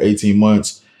role for 18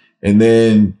 months. And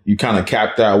then you kind of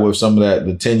capped out with some of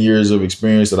the 10 years of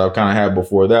experience that I've kind of had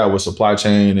before that with supply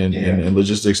chain and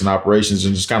logistics and operations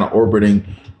and just kind of orbiting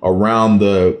around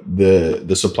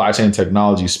the supply chain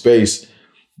technology space.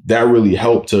 That really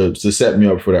helped to set me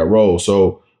up for that role.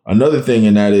 So another thing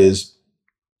in that is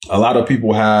a lot of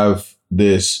people have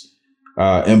this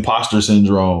imposter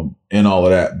syndrome and all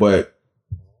of that, but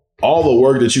all the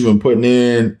work that you've been putting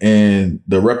in and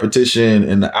the repetition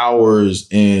and the hours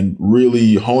and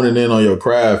really honing in on your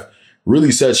craft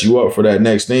really sets you up for that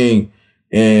next thing.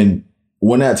 And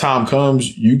when that time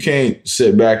comes, you can't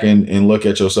sit back and look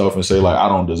at yourself and say like, I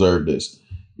don't deserve this,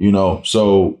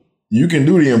 so you can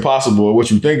do the impossible or what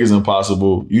you think is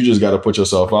impossible. You just got to put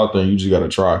yourself out there and you just got to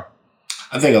try.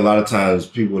 I think a lot of times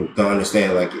people don't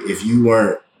understand, like if you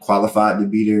weren't qualified to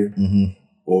be there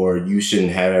or you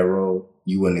shouldn't have that role,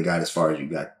 you wouldn't have got as far as you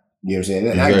got. You know what I'm saying?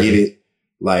 And exactly. I get it.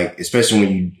 Like,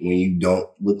 especially when you don't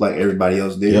look like everybody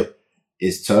else did, yep.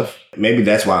 It's tough. Maybe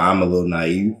that's why I'm a little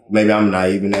naive. Maybe I'm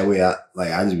naive in that way. I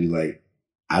just be like,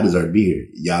 I deserve to be here.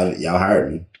 Y'all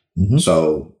hired me. Mm-hmm.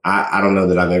 So I don't know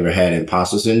that I've ever had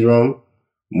imposter syndrome.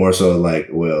 More so like,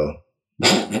 well,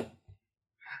 to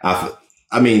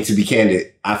be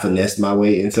candid, I finessed my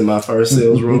way into my first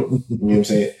sales role. You know what I'm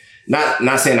saying?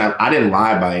 Not saying I didn't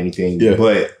lie about anything,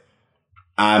 but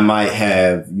I might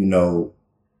have,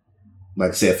 like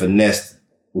I said, finessed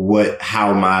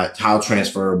how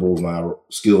transferable my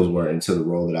skills were into the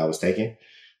role that I was taking.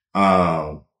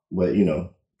 But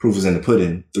proof is in the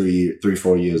pudding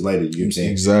 4 years later, you know what I'm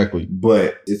saying? Exactly.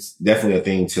 But it's definitely a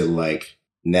thing to like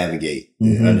navigate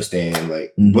and understand,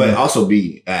 like, but also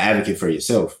be an advocate for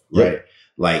yourself, right? Yep.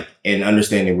 Like, and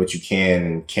understanding what you can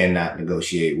and cannot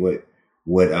negotiate, and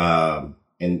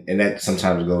that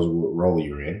sometimes goes with what role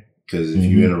you're in. Because if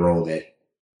you're in a role that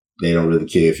they don't really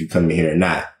care if you come in here or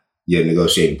not, your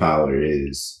negotiating power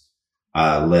is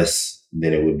less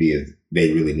than it would be if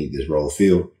they really need this role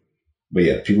filled. But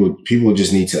yeah, people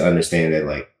just need to understand that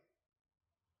like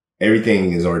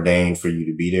everything is ordained for you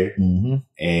to be there. Mm-hmm.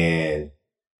 And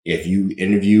if you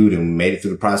interviewed and made it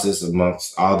through the process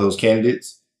amongst all those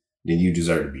candidates, then you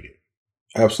deserve to be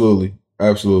there. Absolutely.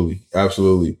 I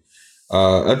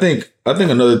think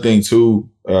another thing too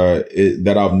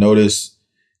that I've noticed,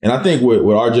 and I think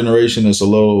with our generation, it's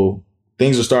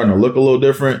things are starting to look a little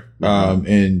different.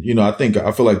 And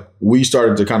I feel like we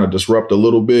started to kind of disrupt a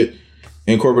little bit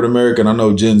in corporate America. And I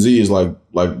know Gen Z is like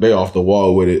they off the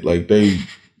wall with it. Like they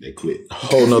quit.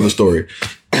 Whole nother story.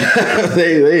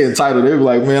 they entitled. They be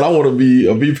like, man, I want to be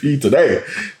a VP today.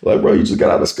 Like, bro, you just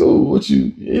got out of school. What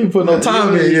you ain't put no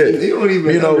time in yet. They don't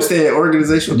even understand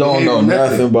organizational. Don't know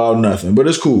nothing about nothing. But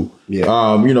it's cool.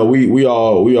 Yeah. We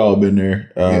all been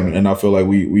there. And I feel like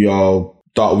we all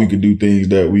thought we could do things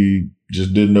that we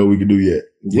just didn't know we could do yet.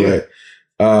 Yeah.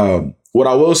 But what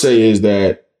I will say is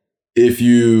that if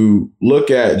you look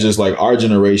at just like our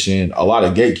generation, a lot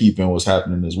of gatekeeping was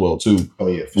happening as well too. Oh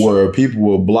yeah, where people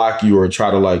will block you or try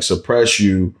to like suppress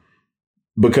you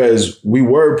because we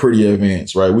were pretty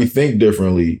advanced, right? We think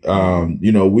differently.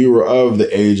 We were of the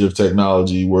age of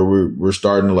technology where we're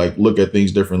starting to like look at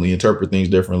things differently, interpret things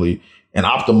differently, and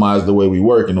optimize the way we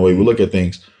work and the way we look at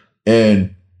things.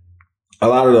 And a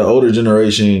lot of the older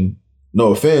generation,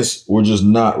 no offense, we're just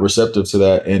not receptive to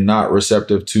that and not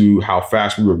receptive to how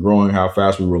fast we were growing, how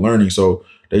fast we were learning. So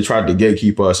they tried to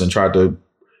gatekeep us and tried to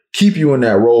keep you in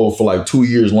that role for like 2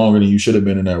 years longer than you should have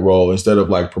been in that role instead of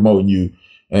like promoting you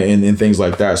and things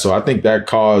like that. So I think that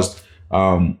caused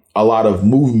a lot of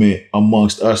movement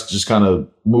amongst us, just kind of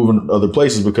moving other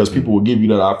places because people will give you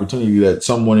that opportunity that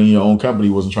someone in your own company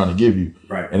wasn't trying to give you.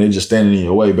 Right. And they're just standing in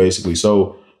your way, basically.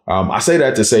 So I say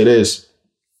that to say this.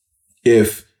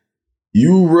 If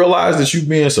you realize that you're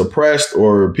being suppressed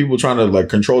or people trying to like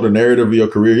control the narrative of your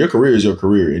career is your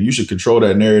career and you should control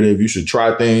that narrative. You should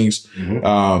try things.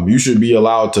 Mm-hmm. You should be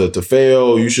allowed to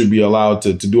fail. You should be allowed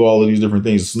to do all of these different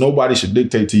things. So nobody should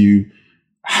dictate to you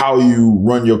how you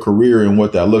run your career and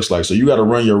what that looks like. So you got to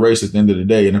run your race at the end of the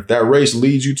day. And if that race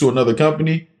leads you to another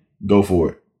company, go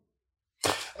for it.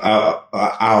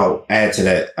 I'll add to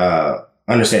that,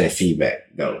 understanding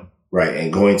feedback though, right?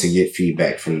 And going to get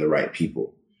feedback from the right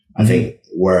people. I think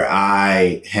where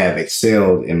I have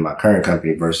excelled in my current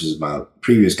company versus my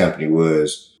previous company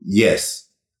was, yes,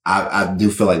 I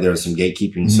do feel like there was some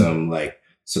gatekeeping, some like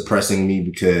suppressing me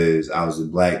because I was a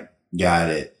black guy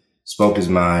that spoke his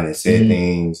mind and said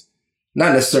things,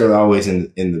 not necessarily always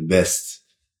in the best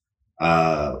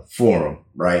forum,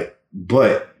 right?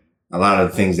 But a lot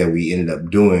of the things that we ended up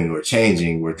doing or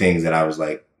changing were things that I was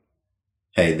like,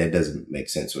 hey, that doesn't make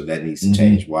sense or that needs to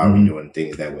change. Why are we doing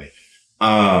things that way?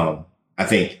 I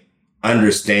think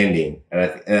understanding, and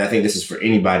I think this is for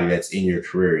anybody that's in your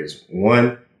career, is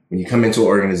one, when you come into an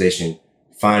organization,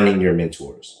 finding your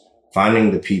mentors,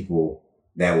 finding the people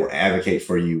that will advocate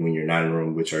for you when you're not in the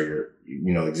room, which are your,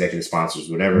 executive sponsors,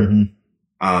 whatever.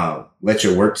 Let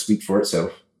your work speak for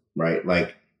itself, right?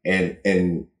 Like, and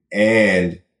don't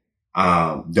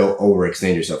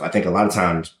overextend yourself. I think a lot of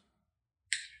times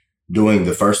doing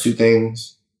the first two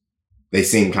things, they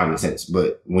seem common sense,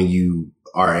 but when you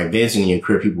are advancing in your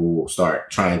career, people will start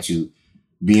trying to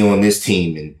be on this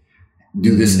team and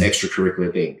do this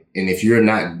extracurricular thing. And if you're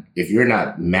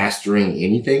not mastering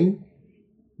anything,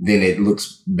 then it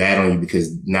looks bad on you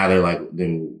because now they're like,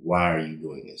 then why are you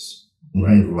doing this?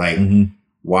 Right? Like,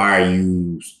 why are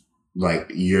you like,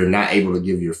 you're not able to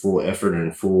give your full effort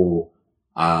and full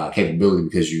capability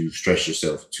because you stretch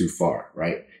yourself too far.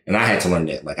 Right. And I had to learn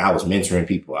that. Like I was mentoring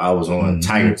people. I was on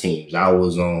Tiger teams. I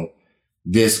was on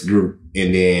this group.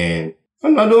 And then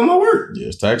I'm not doing my work. Yeah,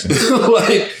 it's taxing.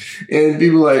 And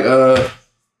people like,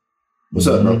 what's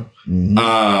up,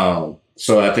 bro?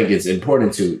 So I think it's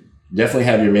important to definitely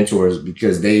have your mentors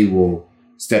because they will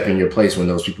step in your place when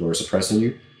those people are suppressing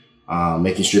you.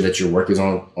 Making sure that your work is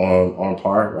on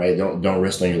par, right? Don't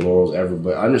rest on your laurels ever,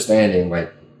 but understanding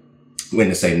like when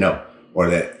to say no or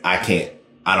that I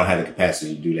don't have the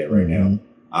capacity to do that right now.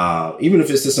 Even if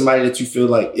it's to somebody that you feel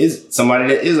like is somebody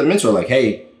that is a mentor, like,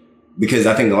 hey, because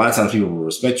I think a lot of times people will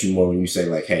respect you more when you say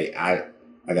like, hey, I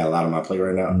got a lot on my plate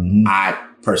right now. I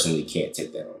personally can't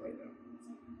take that on right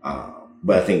now.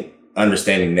 But I think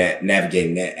understanding that,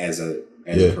 navigating that as a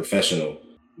professional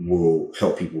will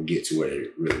help people get to where they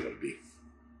really want to be.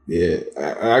 Yeah,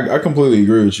 I completely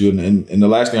agree with you. And the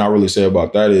last thing I really say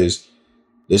about that is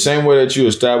the same way that you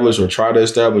establish or try to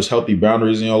establish healthy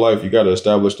boundaries in your life, you got to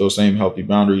establish those same healthy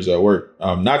boundaries at work.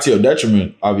 Not to your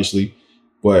detriment, obviously,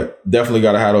 but definitely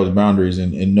got to have those boundaries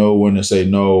and know when to say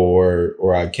no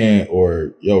or I can't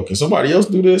or, yo, can somebody else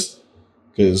do this?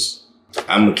 Because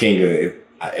I'm a king of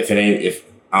if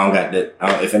I don't got that,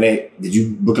 if it ain't, did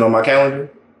you book it on my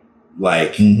calendar?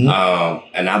 Like, and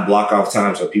I block off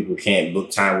time so people can't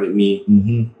book time with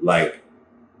me. Like,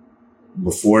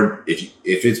 before, if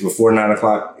it's before 9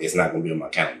 o'clock, it's not going to be on my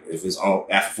calendar. If it's on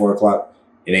after 4 o'clock,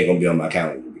 it ain't going to be on my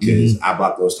calendar because I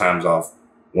block those times off.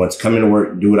 Once come into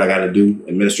work, do what I got to do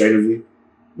administratively.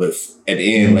 But at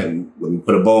the end, let me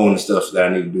put a bow on the stuff that I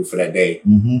need to do for that day.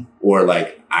 Or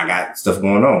like, I got stuff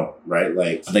going on, right?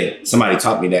 Like, I think somebody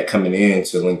taught me that coming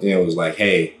into LinkedIn was like,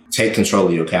 hey, take control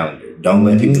of your calendar. Don't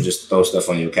let people just throw stuff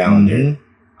on your calendar.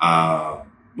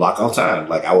 Block off time.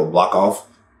 Like, I would block off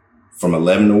from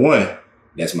 11 to 1.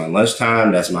 That's my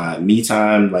lunchtime. That's my me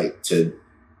time, like to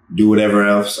do whatever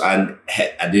else I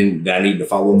need to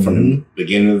follow up from the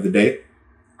beginning of the day.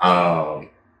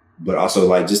 But also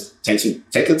like just take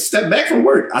a step back from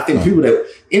work. I think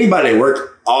anybody that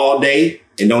work all day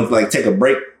and don't like take a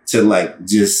break to like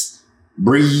just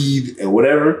breathe and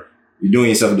whatever, you're doing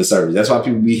yourself a disservice. That's why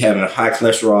people be having high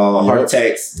cholesterol, heart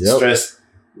attacks, stress,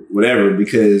 whatever,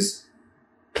 because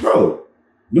bro,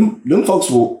 them folks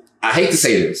will, I hate to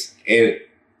say this, and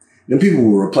them people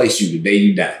will replace you the day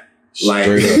you die. Like,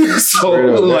 so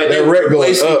like they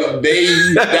replace you the day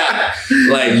you die.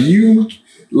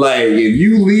 Like if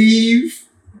you leave,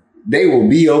 they will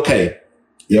be okay.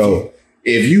 Yo,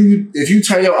 if you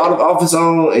turn your out of office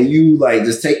on and you like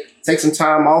just take some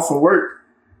time off from work,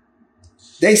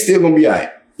 they still gonna be all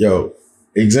right. Yo,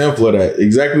 example of that.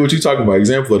 Exactly what you talking about.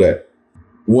 Example of that.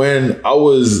 When I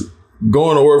was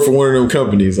going to work for one of them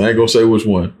companies, I ain't gonna say which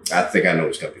one. I think I know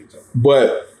which company you're talking about.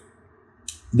 But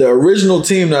the original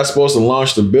team that's supposed to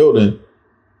launch the building,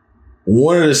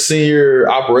 one of the senior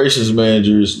operations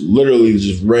managers literally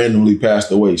just randomly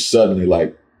passed away suddenly,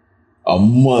 like a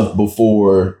month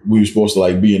before we were supposed to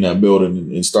like be in that building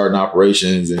and starting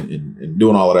operations and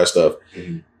doing all of that stuff.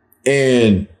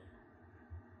 And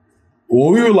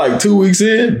when we were like 2 weeks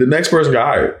in, the next person got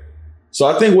hired. So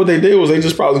I think what they did was they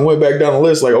just probably went back down the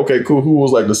list like, okay, cool. Who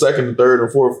was like the second, the third, and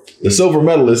fourth, the silver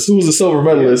medalist? Who was the silver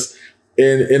medalist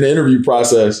in the interview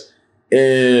process?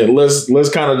 And let's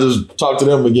kind of just talk to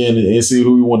them again and see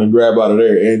who we want to grab out of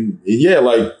there. And yeah,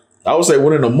 like I would say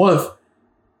within a month,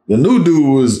 the new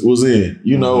dude was in,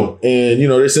 you know, and you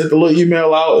know, they sent the little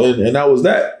email out and that was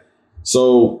that.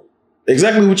 So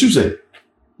exactly what you said.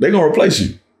 They're gonna replace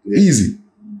you. Easy.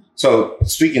 So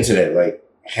speaking to that, like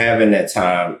having that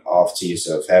time off to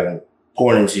yourself,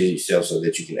 pouring into yourself so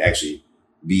that you can actually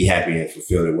be happy and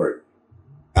fulfill the work.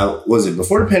 Was it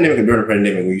before the pandemic or during the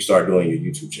pandemic when you started doing your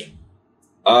YouTube channel?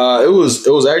 It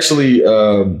was actually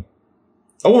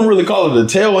I wouldn't really call it the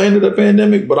tail end of the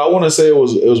pandemic, but I want to say it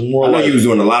was more. I know you was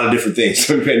doing a lot of different things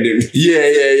during the pandemic. Yeah.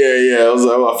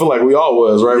 I feel like we all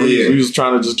was, right? We was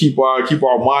trying to just keep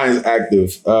our minds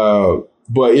active.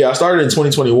 But yeah, I started in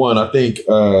 2021. I think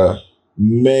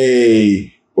June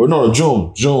of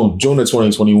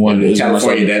 2021. In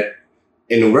California,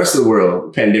 in the rest of the world,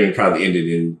 the pandemic probably ended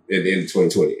at the end of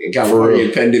 2020. In California,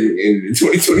 the pandemic ended in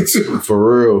 2022. For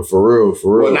real.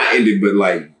 Well, not ended, but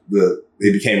like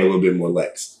it became a little bit more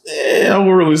lax. Yeah, I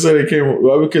wouldn't really say it came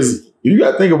because you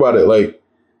got to think about it. Like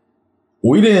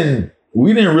we didn't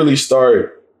really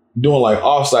start doing like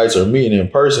offsites or meeting in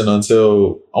person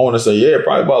until I want to say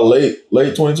probably about late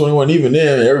 2021. Even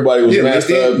then, everybody was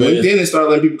masked up. Then it started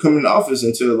letting people come in the office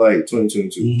until like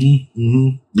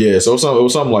 2022. Yeah, so it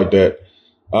was something like that.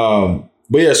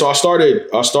 But yeah, so I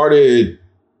started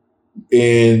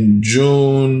in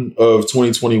June of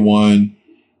 2021,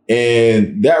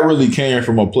 and that really came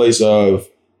from a place of,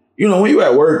 you know, when you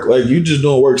at work, like you just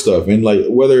doing work stuff, and like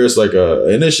whether it's like a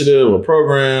initiative, a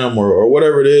program, or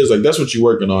whatever it is, like that's what you're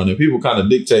working on, and people kind of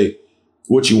dictate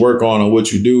what you work on and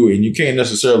what you do, and you can't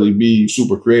necessarily be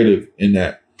super creative in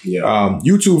that. Yeah.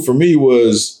 YouTube for me I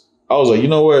was like, you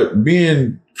know what,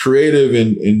 being creative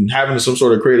and having some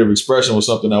sort of creative expression was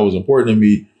something that was important to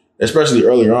me, especially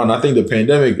earlier on. I think the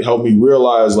pandemic helped me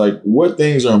realize like what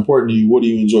things are important to you, what do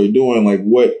you enjoy doing, like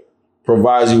what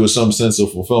provides you with some sense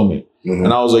of fulfillment.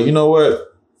 And I was like, you know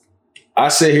what? I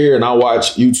sit here and I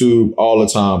watch YouTube all the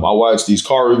time. I watch these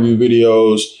car review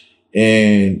videos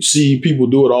and see people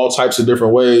do it all types of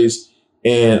different ways.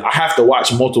 And I have to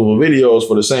watch multiple videos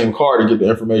for the same car to get the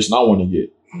information I want to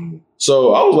get.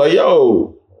 So I was like,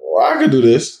 yo, I could do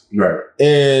this. Right.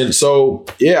 And so,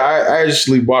 yeah, I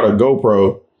actually bought a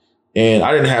GoPro and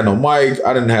I didn't have no mic.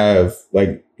 I didn't have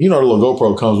like, you know, the little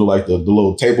GoPro comes with like the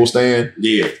little table stand.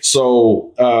 Yeah.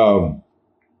 So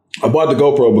I bought the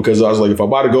GoPro because I was like, if I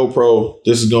buy the GoPro,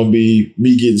 this is going to be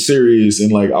me getting serious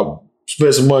and like I'll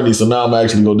spend some money. So now I'm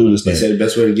actually going to do this thing. They said the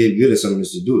best way to get good at something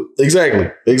is to do it.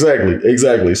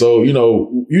 Exactly. So, you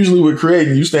know, usually with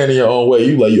creating, you stand in your own way.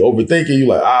 You overthink it. You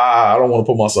like, I don't want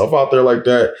to put myself out there like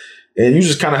that. And you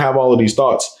just kind of have all of these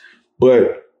thoughts.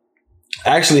 But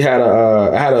I actually had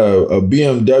a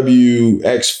BMW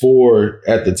X4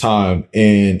 at the time,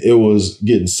 and it was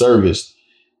getting serviced.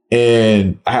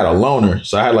 And I had a loaner,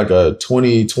 so I had like a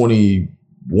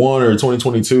 2021 or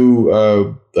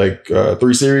 2022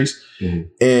 3 Series,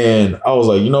 and I was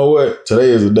like, you know what? Today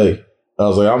is the day. I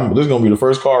was like, this is gonna be the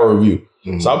first car review.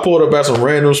 So I pulled up at some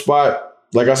random spot.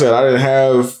 Like I said, I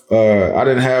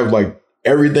didn't have like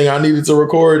everything I needed to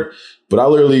record, but I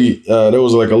literally there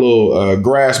was like a little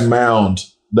grass mound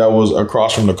that was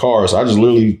across from the car, so I just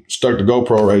literally stuck the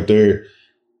GoPro right there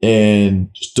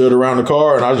and stood around the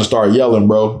car, and I just started yelling,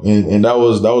 bro. And that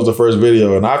was the first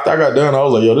video. And after I got done, I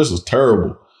was like, yo, this is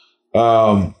terrible.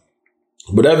 But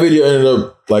that video ended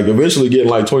up like eventually getting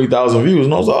like 20,000 views.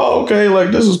 And I was like, oh, okay,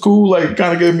 like this is cool. Like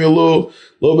kind of gave me a little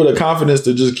bit of confidence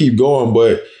to just keep going.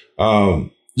 But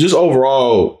just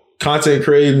overall content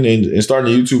creating and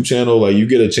starting a YouTube channel, like you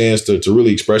get a chance to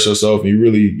really express yourself, and you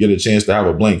really get a chance to have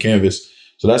a blank canvas.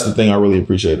 So that's the thing I really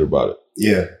appreciated about it.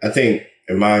 Yeah, I think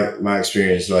in my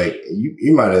experience, like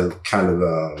you might have kind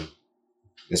of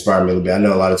inspired me a little bit. I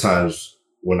know a lot of times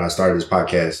when I started this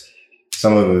podcast,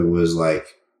 some of it was like,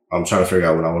 I'm trying to figure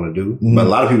out what I want to do. But a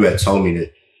lot of people had told me to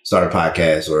start a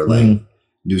podcast or like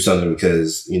do something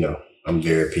because, you know, I'm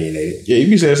very opinionated. Yeah, you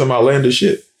be saying some outlandish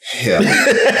shit. Yeah.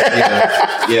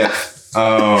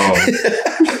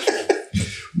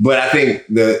 But I think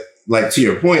to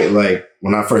your point, like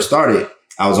when I first started,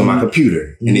 I was on my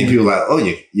computer, and then people were like, oh,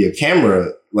 your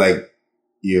camera, like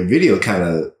your video kind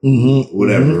of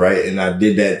whatever, right? And I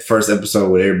did that first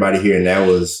episode with everybody here, and that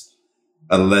was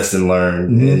a lesson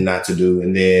learned and not to do.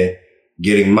 And then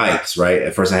getting mics, right?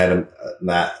 At first I had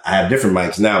I have different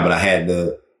mics now, but I had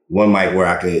the one mic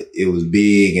where it was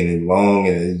big and long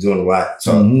and it was doing a lot.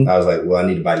 So I was like, well, I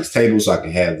need to buy these tables so I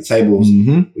can have the tables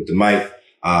with the mic.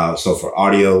 So for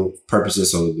audio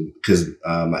purposes, because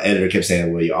my editor kept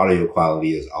saying, well, your audio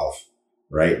quality is off,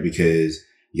 right? Because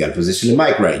you got to position the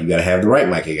mic right. You got to have the right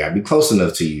mic. It got to be close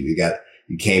enough to you.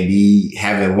 You can't be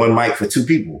having one mic for two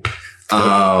people.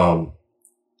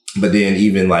 But then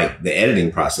even like the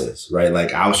editing process, right?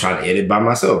 Like I was trying to edit by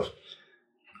myself.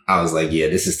 I was like, yeah,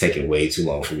 this is taking way too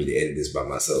long for me to edit this by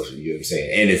myself. You know what I'm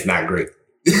saying? And it's not great.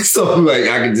 So like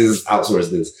I can just outsource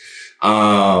this.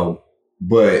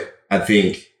 But I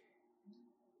think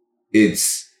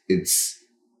it's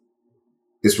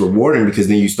rewarding because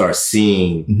then you start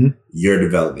seeing your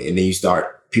development, and then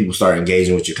people start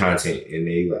engaging with your content, and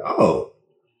they're like, oh,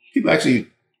 people actually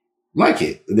like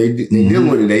it. They deal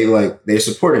with it. They're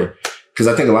supporting. Because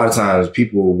I think a lot of times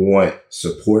people want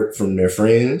support from their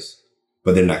friends,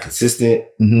 but they're not consistent.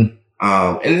 And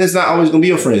it's not always going to be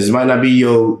your friends. It might not be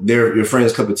your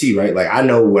friend's cup of tea, right? Like I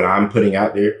know what I'm putting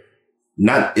out there.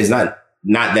 Not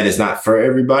that it's not for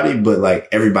everybody, but like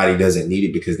everybody doesn't need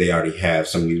it because they already have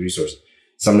some of these resources.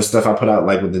 Some of the stuff I put out,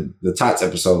 like with the TOTS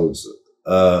episodes,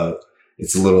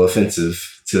 it's a little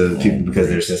offensive to people because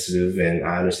they're sensitive, and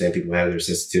I understand people have their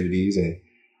sensitivities, and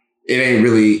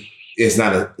it's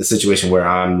not a situation where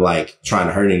I'm like trying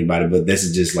to hurt anybody, but this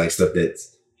is just like stuff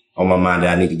that's on my mind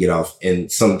that I need to get off in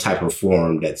some type of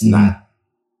form that's not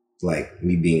like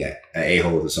me being an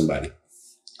a-hole to somebody.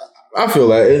 I feel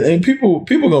that, and people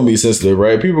gonna be sensitive,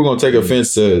 right? People gonna take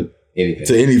offense to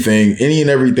anything, any and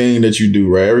everything that you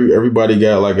do, right? Everybody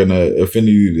got like an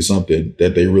affinity to something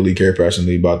that they really care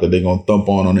passionately about, that they're gonna thump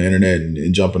on the internet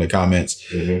and jump in the comments.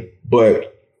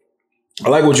 But I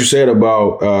like what you said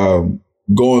about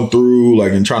going through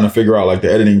like and trying to figure out like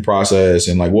the editing process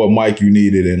and like what mic you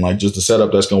needed and like just the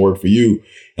setup that's gonna work for you.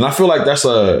 And I feel like that's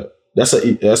a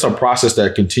process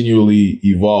that continually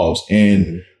evolves.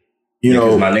 And you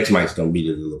know, my next mic's gonna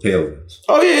be the lapel ones.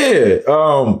 Oh yeah.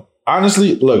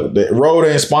 Honestly, look, the Rode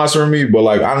ain't sponsoring me, but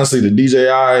like honestly, the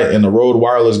DJI and the Rode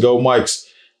Wireless Go mics,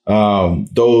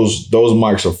 those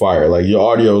mics are fire. Like your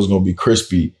audio is gonna be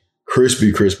crispy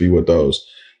with those.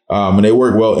 And they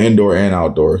work well indoor and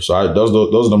outdoor. So those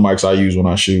are the mics I use when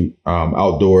I shoot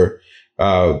outdoor.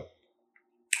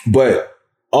 But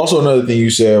also another thing you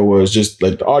said was just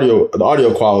like the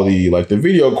audio quality, like the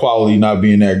video quality not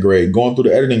being that great, going through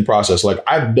the editing process. Like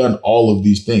I've done all of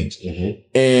these things.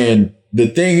 And the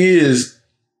thing is,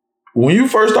 when you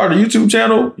first start a YouTube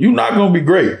channel, you're not going to be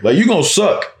great. Like you're going to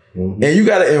suck. And you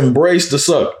got to embrace the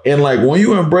suck. And like when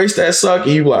you embrace that suck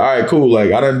and you like, all right, cool.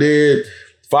 Like I done did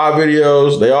 5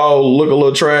 videos. They all look a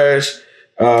little trash.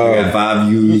 They got 5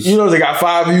 views. You know, they got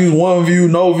 5 views, 1 view,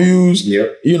 no views.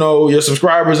 Yep. You know, your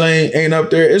subscribers ain't up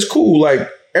there. It's cool. Like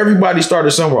everybody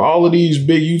started somewhere. All of these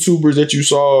big YouTubers that you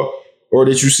saw or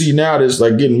that you see now that's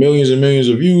like getting millions and millions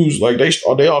of views, like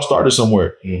they all started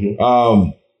somewhere.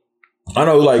 I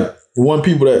know like one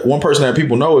person that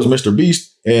people know is Mr.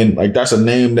 Beast. And like, that's a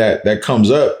name that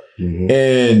comes up. Mm-hmm.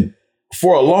 And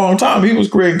for a long time, he was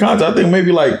creating content. I think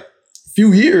maybe like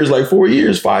few years, like 4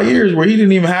 years, 5 years, where he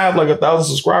didn't even have like 1,000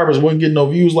 subscribers, wasn't getting no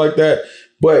views like that.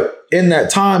 But in that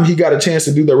time, he got a chance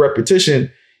to do the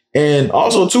repetition. And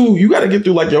also, too, you got to get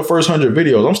through like your first 100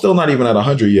 videos. I'm still not even at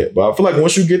 100 yet, but I feel like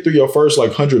once you get through your first like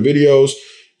 100 videos,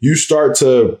 you start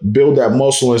to build that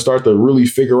muscle and start to really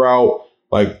figure out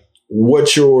like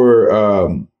what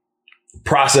your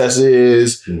process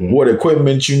is, mm-hmm. what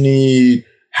equipment you need,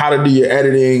 how to do your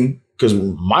editing. Because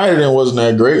my editing wasn't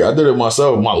that great. I did it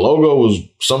myself. My logo was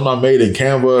something I made in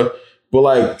Canva. But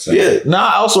like, I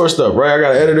outsource stuff, right? I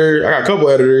got an editor. I got a couple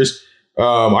editors.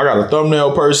 I got a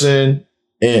thumbnail person.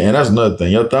 And that's another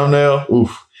thing. Your thumbnail,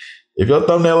 oof. If your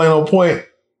thumbnail ain't on point,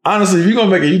 honestly, if you're going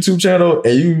to make a YouTube channel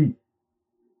and you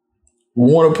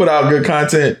want to put out good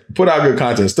content,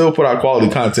 still put out quality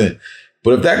content.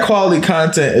 But if that quality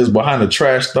content is behind a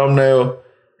trash thumbnail,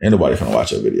 ain't nobody finna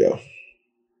watch that video.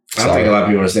 I don't think a lot of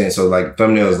people understand. So like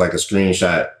thumbnail is like a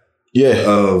screenshot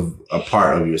of a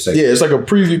part of your segment. Yeah, it's like a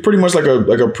preview, pretty much like a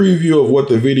preview of what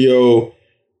the video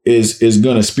is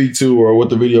gonna speak to or what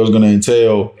the video is gonna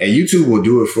entail. And YouTube will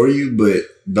do it for you, but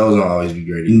those don't always be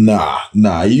great. Nah. And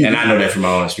I know that from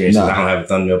my own experience. I don't have a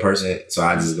thumbnail person, so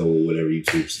I just go with whatever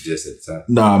YouTube suggests at the time.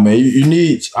 Nah, man, you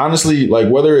need, honestly, like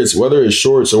whether it's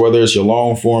shorts or whether it's your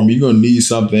long form, you're gonna need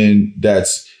something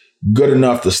that's good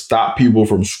enough to stop people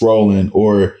from scrolling.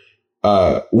 Or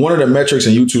one of the metrics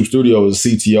in YouTube Studio is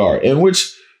CTR, in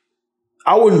which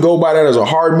I wouldn't go by that as a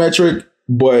hard metric,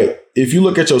 but if you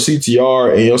look at your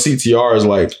CTR and your CTR is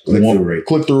like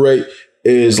click-through rate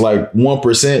is like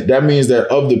 1%, that means that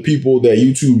of the people that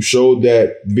YouTube showed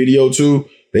that video to,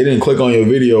 they didn't click on your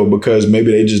video because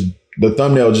maybe the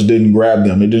thumbnail just didn't grab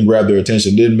them. It didn't grab their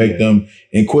attention. It didn't make them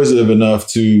inquisitive enough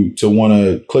to want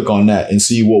to click on that and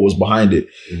see what was behind it.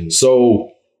 Mm-hmm.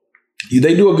 So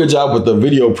they do a good job with the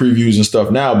video previews and stuff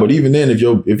now. But even then, if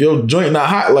your joint not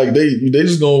hot, like they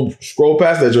just gonna scroll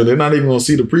past that joint. They're not even gonna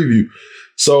see the preview.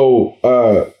 So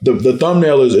the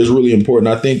thumbnail is really important.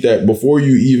 I think that before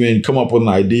you even come up with an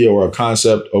idea or a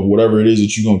concept of whatever it is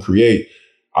that you're gonna create,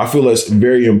 I feel it's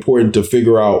very important to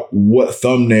figure out what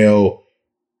thumbnail,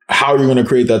 how you're gonna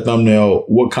create that thumbnail,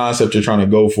 what concept you're trying to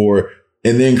go for,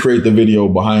 and then create the video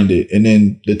behind it. And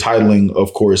then the titling,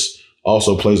 of course,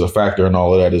 also plays a factor in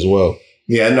all of that as well.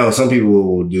 Yeah, I know some people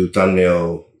will do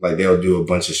thumbnail, like they'll do a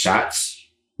bunch of shots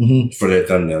for their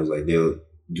thumbnails. Like they'll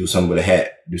do some with a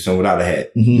hat, do some without a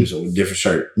hat, do some with a different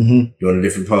shirt, doing a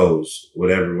different pose,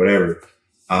 whatever.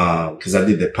 Because I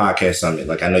did the podcast summit.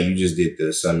 Like I know you just did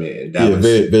the summit in Dallas.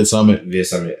 Yeah, Vid Summit.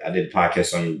 I did the podcast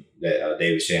summit that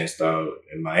David Shan started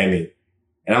in Miami.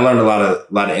 And I learned a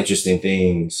lot of interesting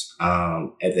things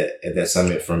at that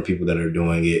summit from people that are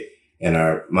doing it and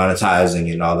are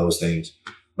monetizing and all those things.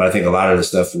 But I think a lot of the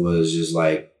stuff was just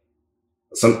like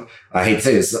I hate to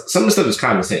say this, some of the stuff is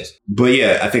common sense. But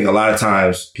yeah, I think a lot of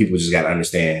times people just got to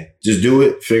understand, just do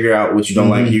it, figure out what you don't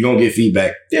like. You're going to get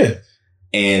feedback. Yeah.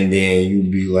 And then you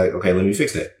be like, okay, let me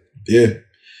fix that. Yeah.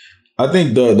 I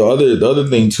think the other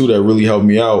thing too that really helped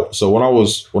me out. So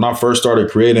when I first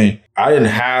started creating, I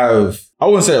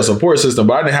wouldn't say a support system,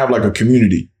 but I didn't have like a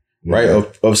community, right?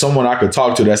 Of someone I could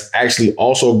talk to that's actually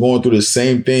also going through the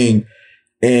same thing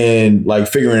and like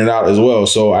figuring it out as well.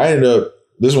 So I ended up,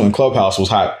 this when Clubhouse was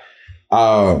hot.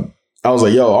 I was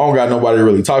like, yo, I don't got nobody to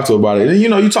really talk to about it. And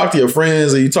you talk to your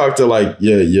friends and you talk to like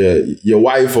your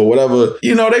wife or whatever,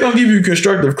 they're going to give you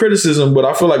constructive criticism, but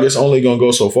I feel like it's only going to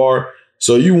go so far.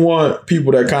 So you want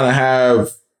people that kind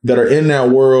of that are in that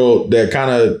world, that kind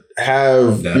of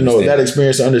have, that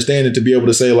experience to understand it, to be able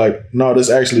to say like, no, this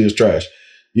actually is trash,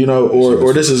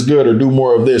 or this is good, or do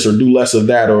more of this, or do less of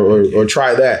that, or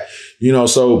try that,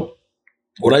 So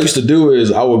what I used to do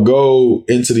is I would go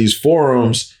into these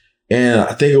forums, and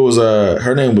I think it was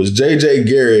her name was JJ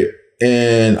Garrett,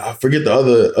 and I forget the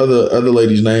other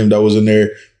lady's name that was in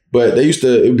there, but it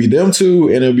would be them two,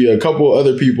 and it'd be a couple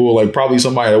other people, like probably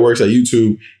somebody that works at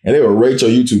YouTube, and they would rate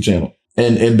your YouTube channel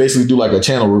and basically do like a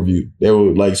channel review. They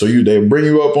would like, they would bring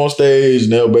you up on stage,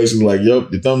 and they'll basically like,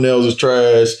 yep, the thumbnails is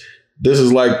trash. This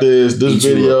is like this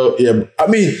video. Yeah. I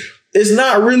mean, it's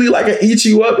not really like an eat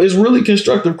you up. It's really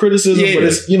constructive criticism, but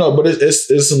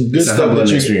it's some good stuff that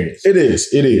you experience. It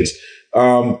is.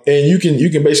 And you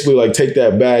can basically like take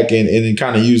that back and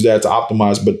kind of use that to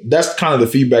optimize. But that's kind of the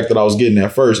feedback that I was getting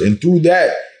at first. And through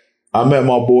that, I met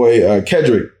my boy,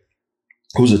 Kedrick,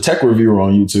 who's a tech reviewer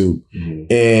on YouTube.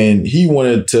 And he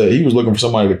was looking for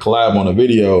somebody to collab on a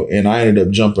video, and I ended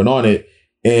up jumping on it.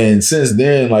 And since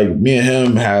then, like me and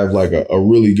him have like a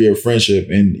really good friendship.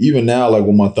 And even now, like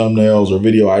with my thumbnails or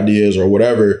video ideas or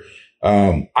whatever,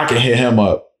 I can hit him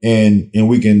up and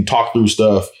we can talk through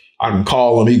stuff. I can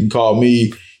call him, he can call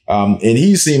me. And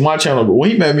he's seen my channel. When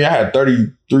he met me, I had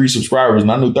 33 subscribers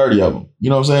and I knew 30 of them. You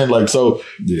know what I'm saying? Like, so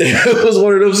it was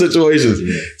one of those situations.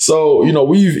 Yeah. So, you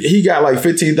know, he got like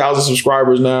 15,000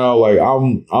 subscribers now. Like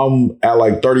I'm at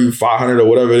like 3,500 or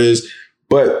whatever it is.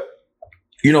 But,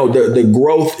 you know, the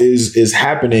growth is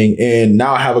happening, and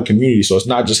now I have a community. So it's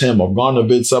not just him. I've gone to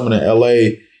Vid Summit in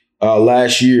LA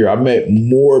last year. I met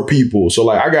more people. So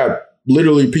like I got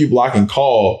literally people I can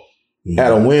call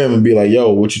at a whim and be like,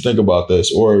 yo, what you think about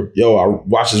this? Or, yo, I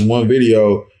watched this one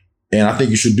video and I think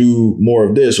you should do more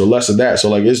of this or less of that. So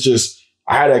like, it's just,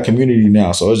 I had that community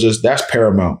now. So it's just, that's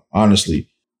paramount, honestly.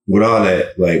 With all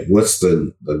that, like, what's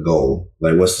the goal?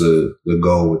 Like, what's the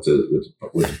goal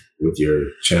with your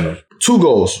channel? 2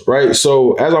 goals, right?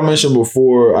 So as I mentioned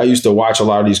before, I used to watch a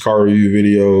lot of these car review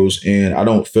videos, and I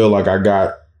don't feel like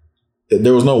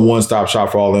there was no one-stop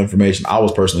shop for all the information I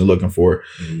was personally looking for.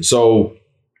 Mm-hmm. So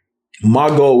my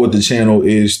goal with the channel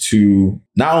is to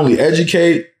not only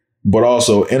educate, but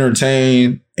also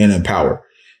entertain and empower.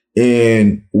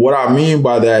 And what I mean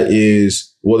by that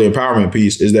is, well, the empowerment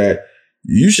piece is that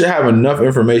you should have enough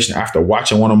information after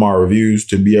watching one of my reviews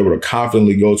to be able to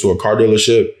confidently go to a car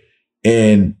dealership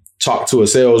and talk to a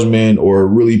salesman or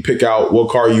really pick out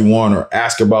what car you want or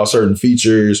ask about certain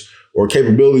features or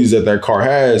capabilities that car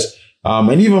has,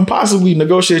 and even possibly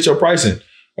negotiate your pricing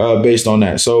based on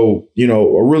that. So, you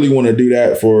know, I really want to do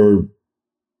that for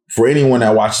anyone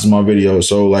that watches my videos.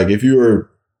 So like if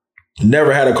you're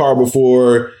never had a car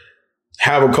before,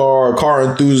 have a car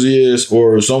enthusiast,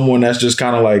 or someone that's just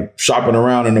kind of like shopping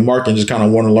around in the market and just kind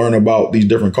of want to learn about these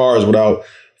different cars without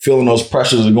feeling those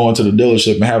pressures of going to the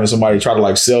dealership and having somebody try to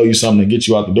like sell you something and get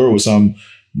you out the door with something.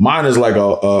 Mine is like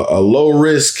a low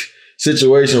risk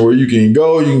situation where you can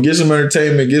go, you can get some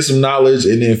entertainment, get some knowledge,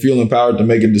 and then feel empowered to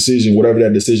make a decision, whatever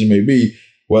that decision may be,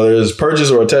 whether it's purchase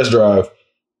or a test drive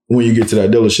when you get to that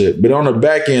dealership. But on the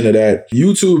back end of that,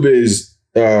 YouTube is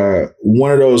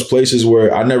one of those places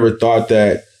where I never thought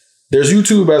that there's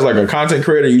YouTube as like a content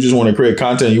creator. You just want to create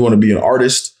content. You want to be an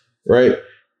artist, right?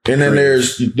 And then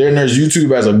there's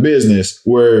YouTube as a business,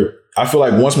 where I feel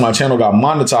like once my channel got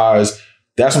monetized,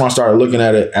 that's when I started looking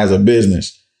at it as a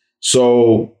business.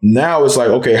 So now it's like,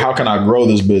 okay, how can I grow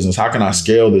this business? How can I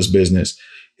scale this business?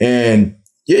 And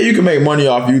yeah, you can make money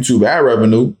off YouTube ad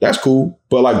revenue. That's cool.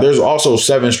 But like, there's also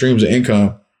 7 streams of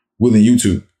income within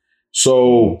YouTube.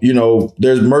 So, you know,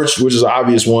 there's merch, which is an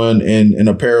obvious one, and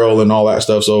apparel and all that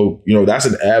stuff. So, you know, that's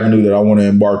an avenue that I want to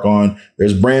embark on.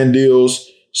 There's brand deals.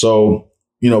 So,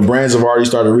 you know, brands have already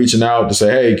started reaching out to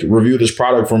say, hey, review this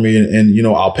product for me and you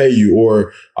know, I'll pay you,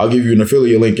 or I'll give you an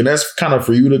affiliate link. And that's kind of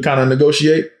for you to kind of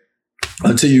negotiate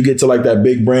until you get to like that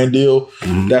big brand deal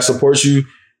that supports you.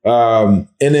 And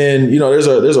then, you know,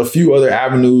 there's a few other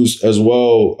avenues as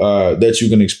well that you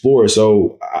can explore.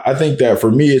 So I think that for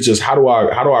me, it's just how do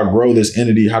I grow this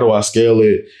entity? How do I scale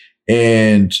it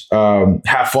and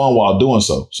have fun while doing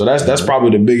so? So that's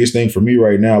probably the biggest thing for me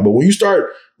right now. But when you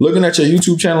start looking at your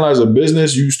YouTube channel as a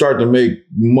business, you start to make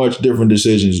much different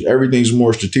decisions. Everything's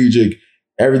more strategic.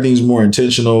 Everything's more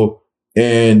intentional.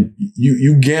 And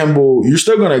you gamble. You're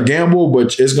still going to gamble,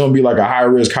 but it's going to be like a high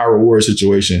risk, high reward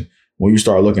situation when you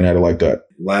start looking at it like that.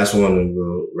 Last one, and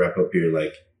we'll wrap up here.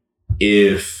 Like,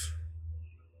 if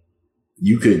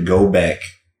you could go back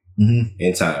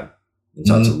in time and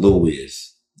talk to Lil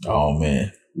Wiz. Oh,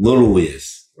 man. Lil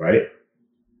Wiz, right?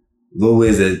 Lil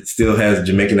Wiz that still has a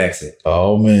Jamaican accent.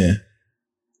 Oh, man.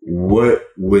 What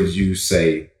would you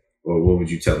say, or what would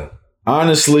you tell him?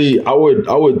 Honestly, I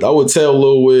would tell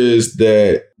Lil Wiz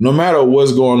that no matter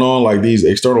what's going on, like these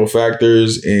external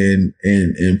factors and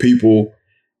people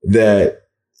that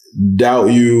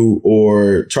doubt you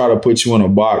or try to put you in a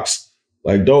box,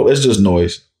 like it's just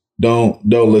noise. Don't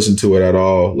listen to it at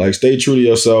all. Like, stay true to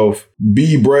yourself,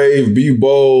 be brave, be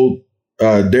bold,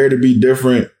 dare to be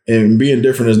different. And being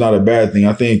different is not a bad thing.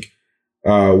 I think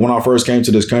when I first came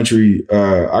to this country,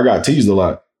 I got teased a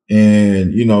lot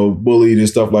and, you know, bullied and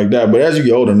stuff like that. But as you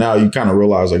get older now, you kind of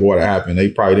realize like what happened. They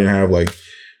probably didn't have like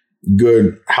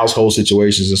good household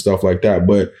situations and stuff like that.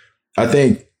 But I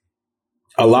think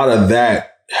a lot of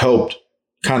that helped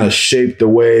kind of shape the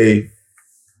way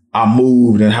I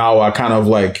moved and how I kind of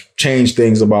like changed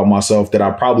things about myself that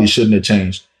I probably shouldn't have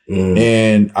changed.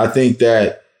 And I think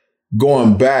that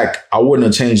going back, I wouldn't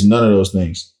have changed none of those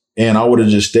things. And I would have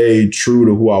just stayed true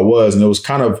to who I was. And it was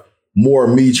kind of more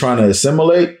me trying to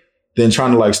assimilate than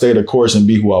trying to like stay the course and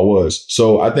be who I was.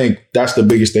 So I think that's the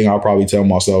biggest thing I'll probably tell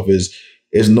myself is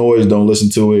it's noise. Don't listen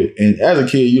to it. And as a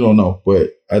kid, you don't know.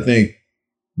 But I think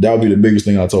that would be the biggest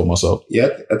thing I told myself. Yeah,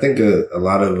 I think a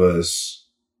lot of us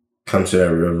come to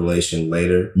that revelation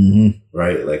later,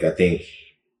 right? Like, I think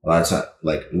a lot of time,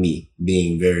 like me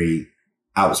being very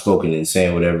outspoken and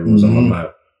saying whatever was on my mind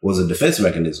was a defense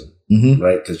mechanism,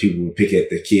 right? Because people would pick at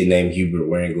the kid named Hubert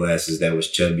wearing glasses that was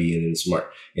chubby and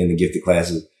smart in the gifted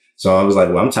classes. So I was like,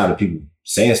 well, I'm tired of people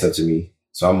saying stuff to me,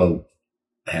 so I'm going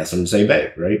to have something to say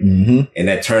back, right? And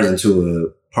that turns into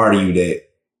a part of you that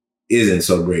isn't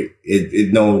so great.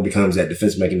 It no longer becomes that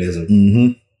defense mechanism.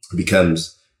 It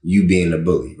becomes you being a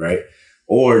bully, right?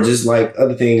 Or just like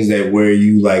other things that where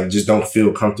you like just don't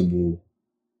feel comfortable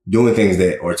doing things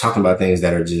that or talking about things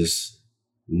that are just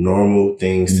normal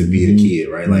things to be a kid,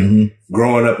 right? Like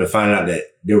growing up and finding out that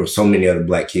there were so many other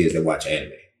black kids that watch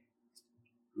anime,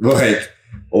 like,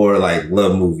 or like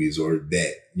love movies, or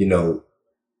that, you know,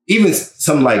 even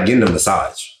something like getting a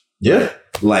massage. Yeah.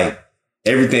 Like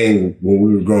everything when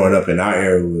we were growing up in our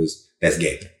era was, that's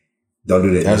gay. Don't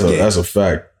do that. That's a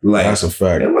fact. Like, that's a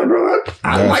fact. I'm like, bro,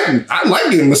 I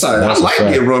like getting massage. I like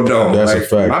getting rubbed on. That's like, a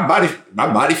fact.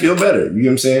 My body feel better. You know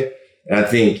what I'm saying? And I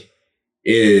think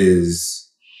it is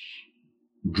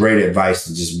great advice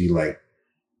to just be like,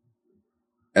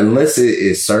 unless it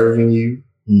is serving you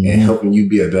and helping you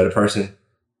be a better person,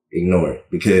 ignore it.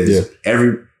 Because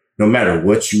no matter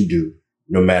what you do,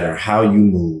 no matter how you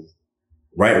move,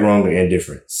 right, wrong, or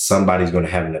indifferent, somebody's going to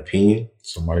have an opinion.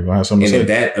 Somebody's going to have something to say. And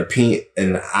if that opinion,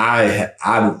 and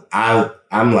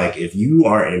I'm like, if you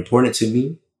aren't important to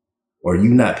me or you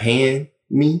not paying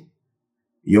me,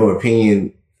 your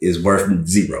opinion is worth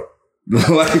zero.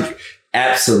 Like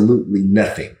absolutely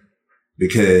nothing.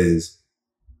 Because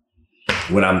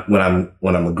when I'm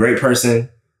a great person,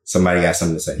 somebody got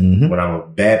something to say. When I'm a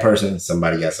bad person,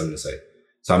 somebody got something to say.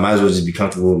 So I might as well just be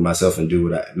comfortable with myself and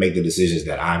do make the decisions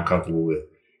that I'm comfortable with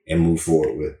and move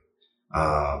forward with.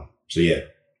 So yeah.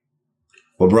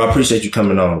 Well, bro, I appreciate you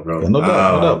coming on, bro. Yeah, no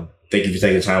doubt. Thank you for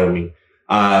taking time with me.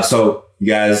 So you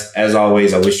guys, as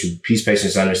always, I wish you peace,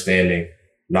 patience, understanding,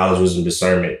 knowledge, wisdom,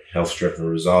 discernment, health, strength, and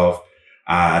resolve.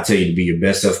 I tell you to be your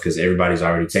best self because everybody's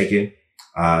already taken.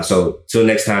 So till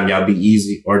next time, y'all be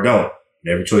easy or don't.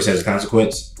 Every choice has a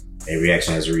consequence. Every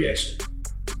action has a reaction.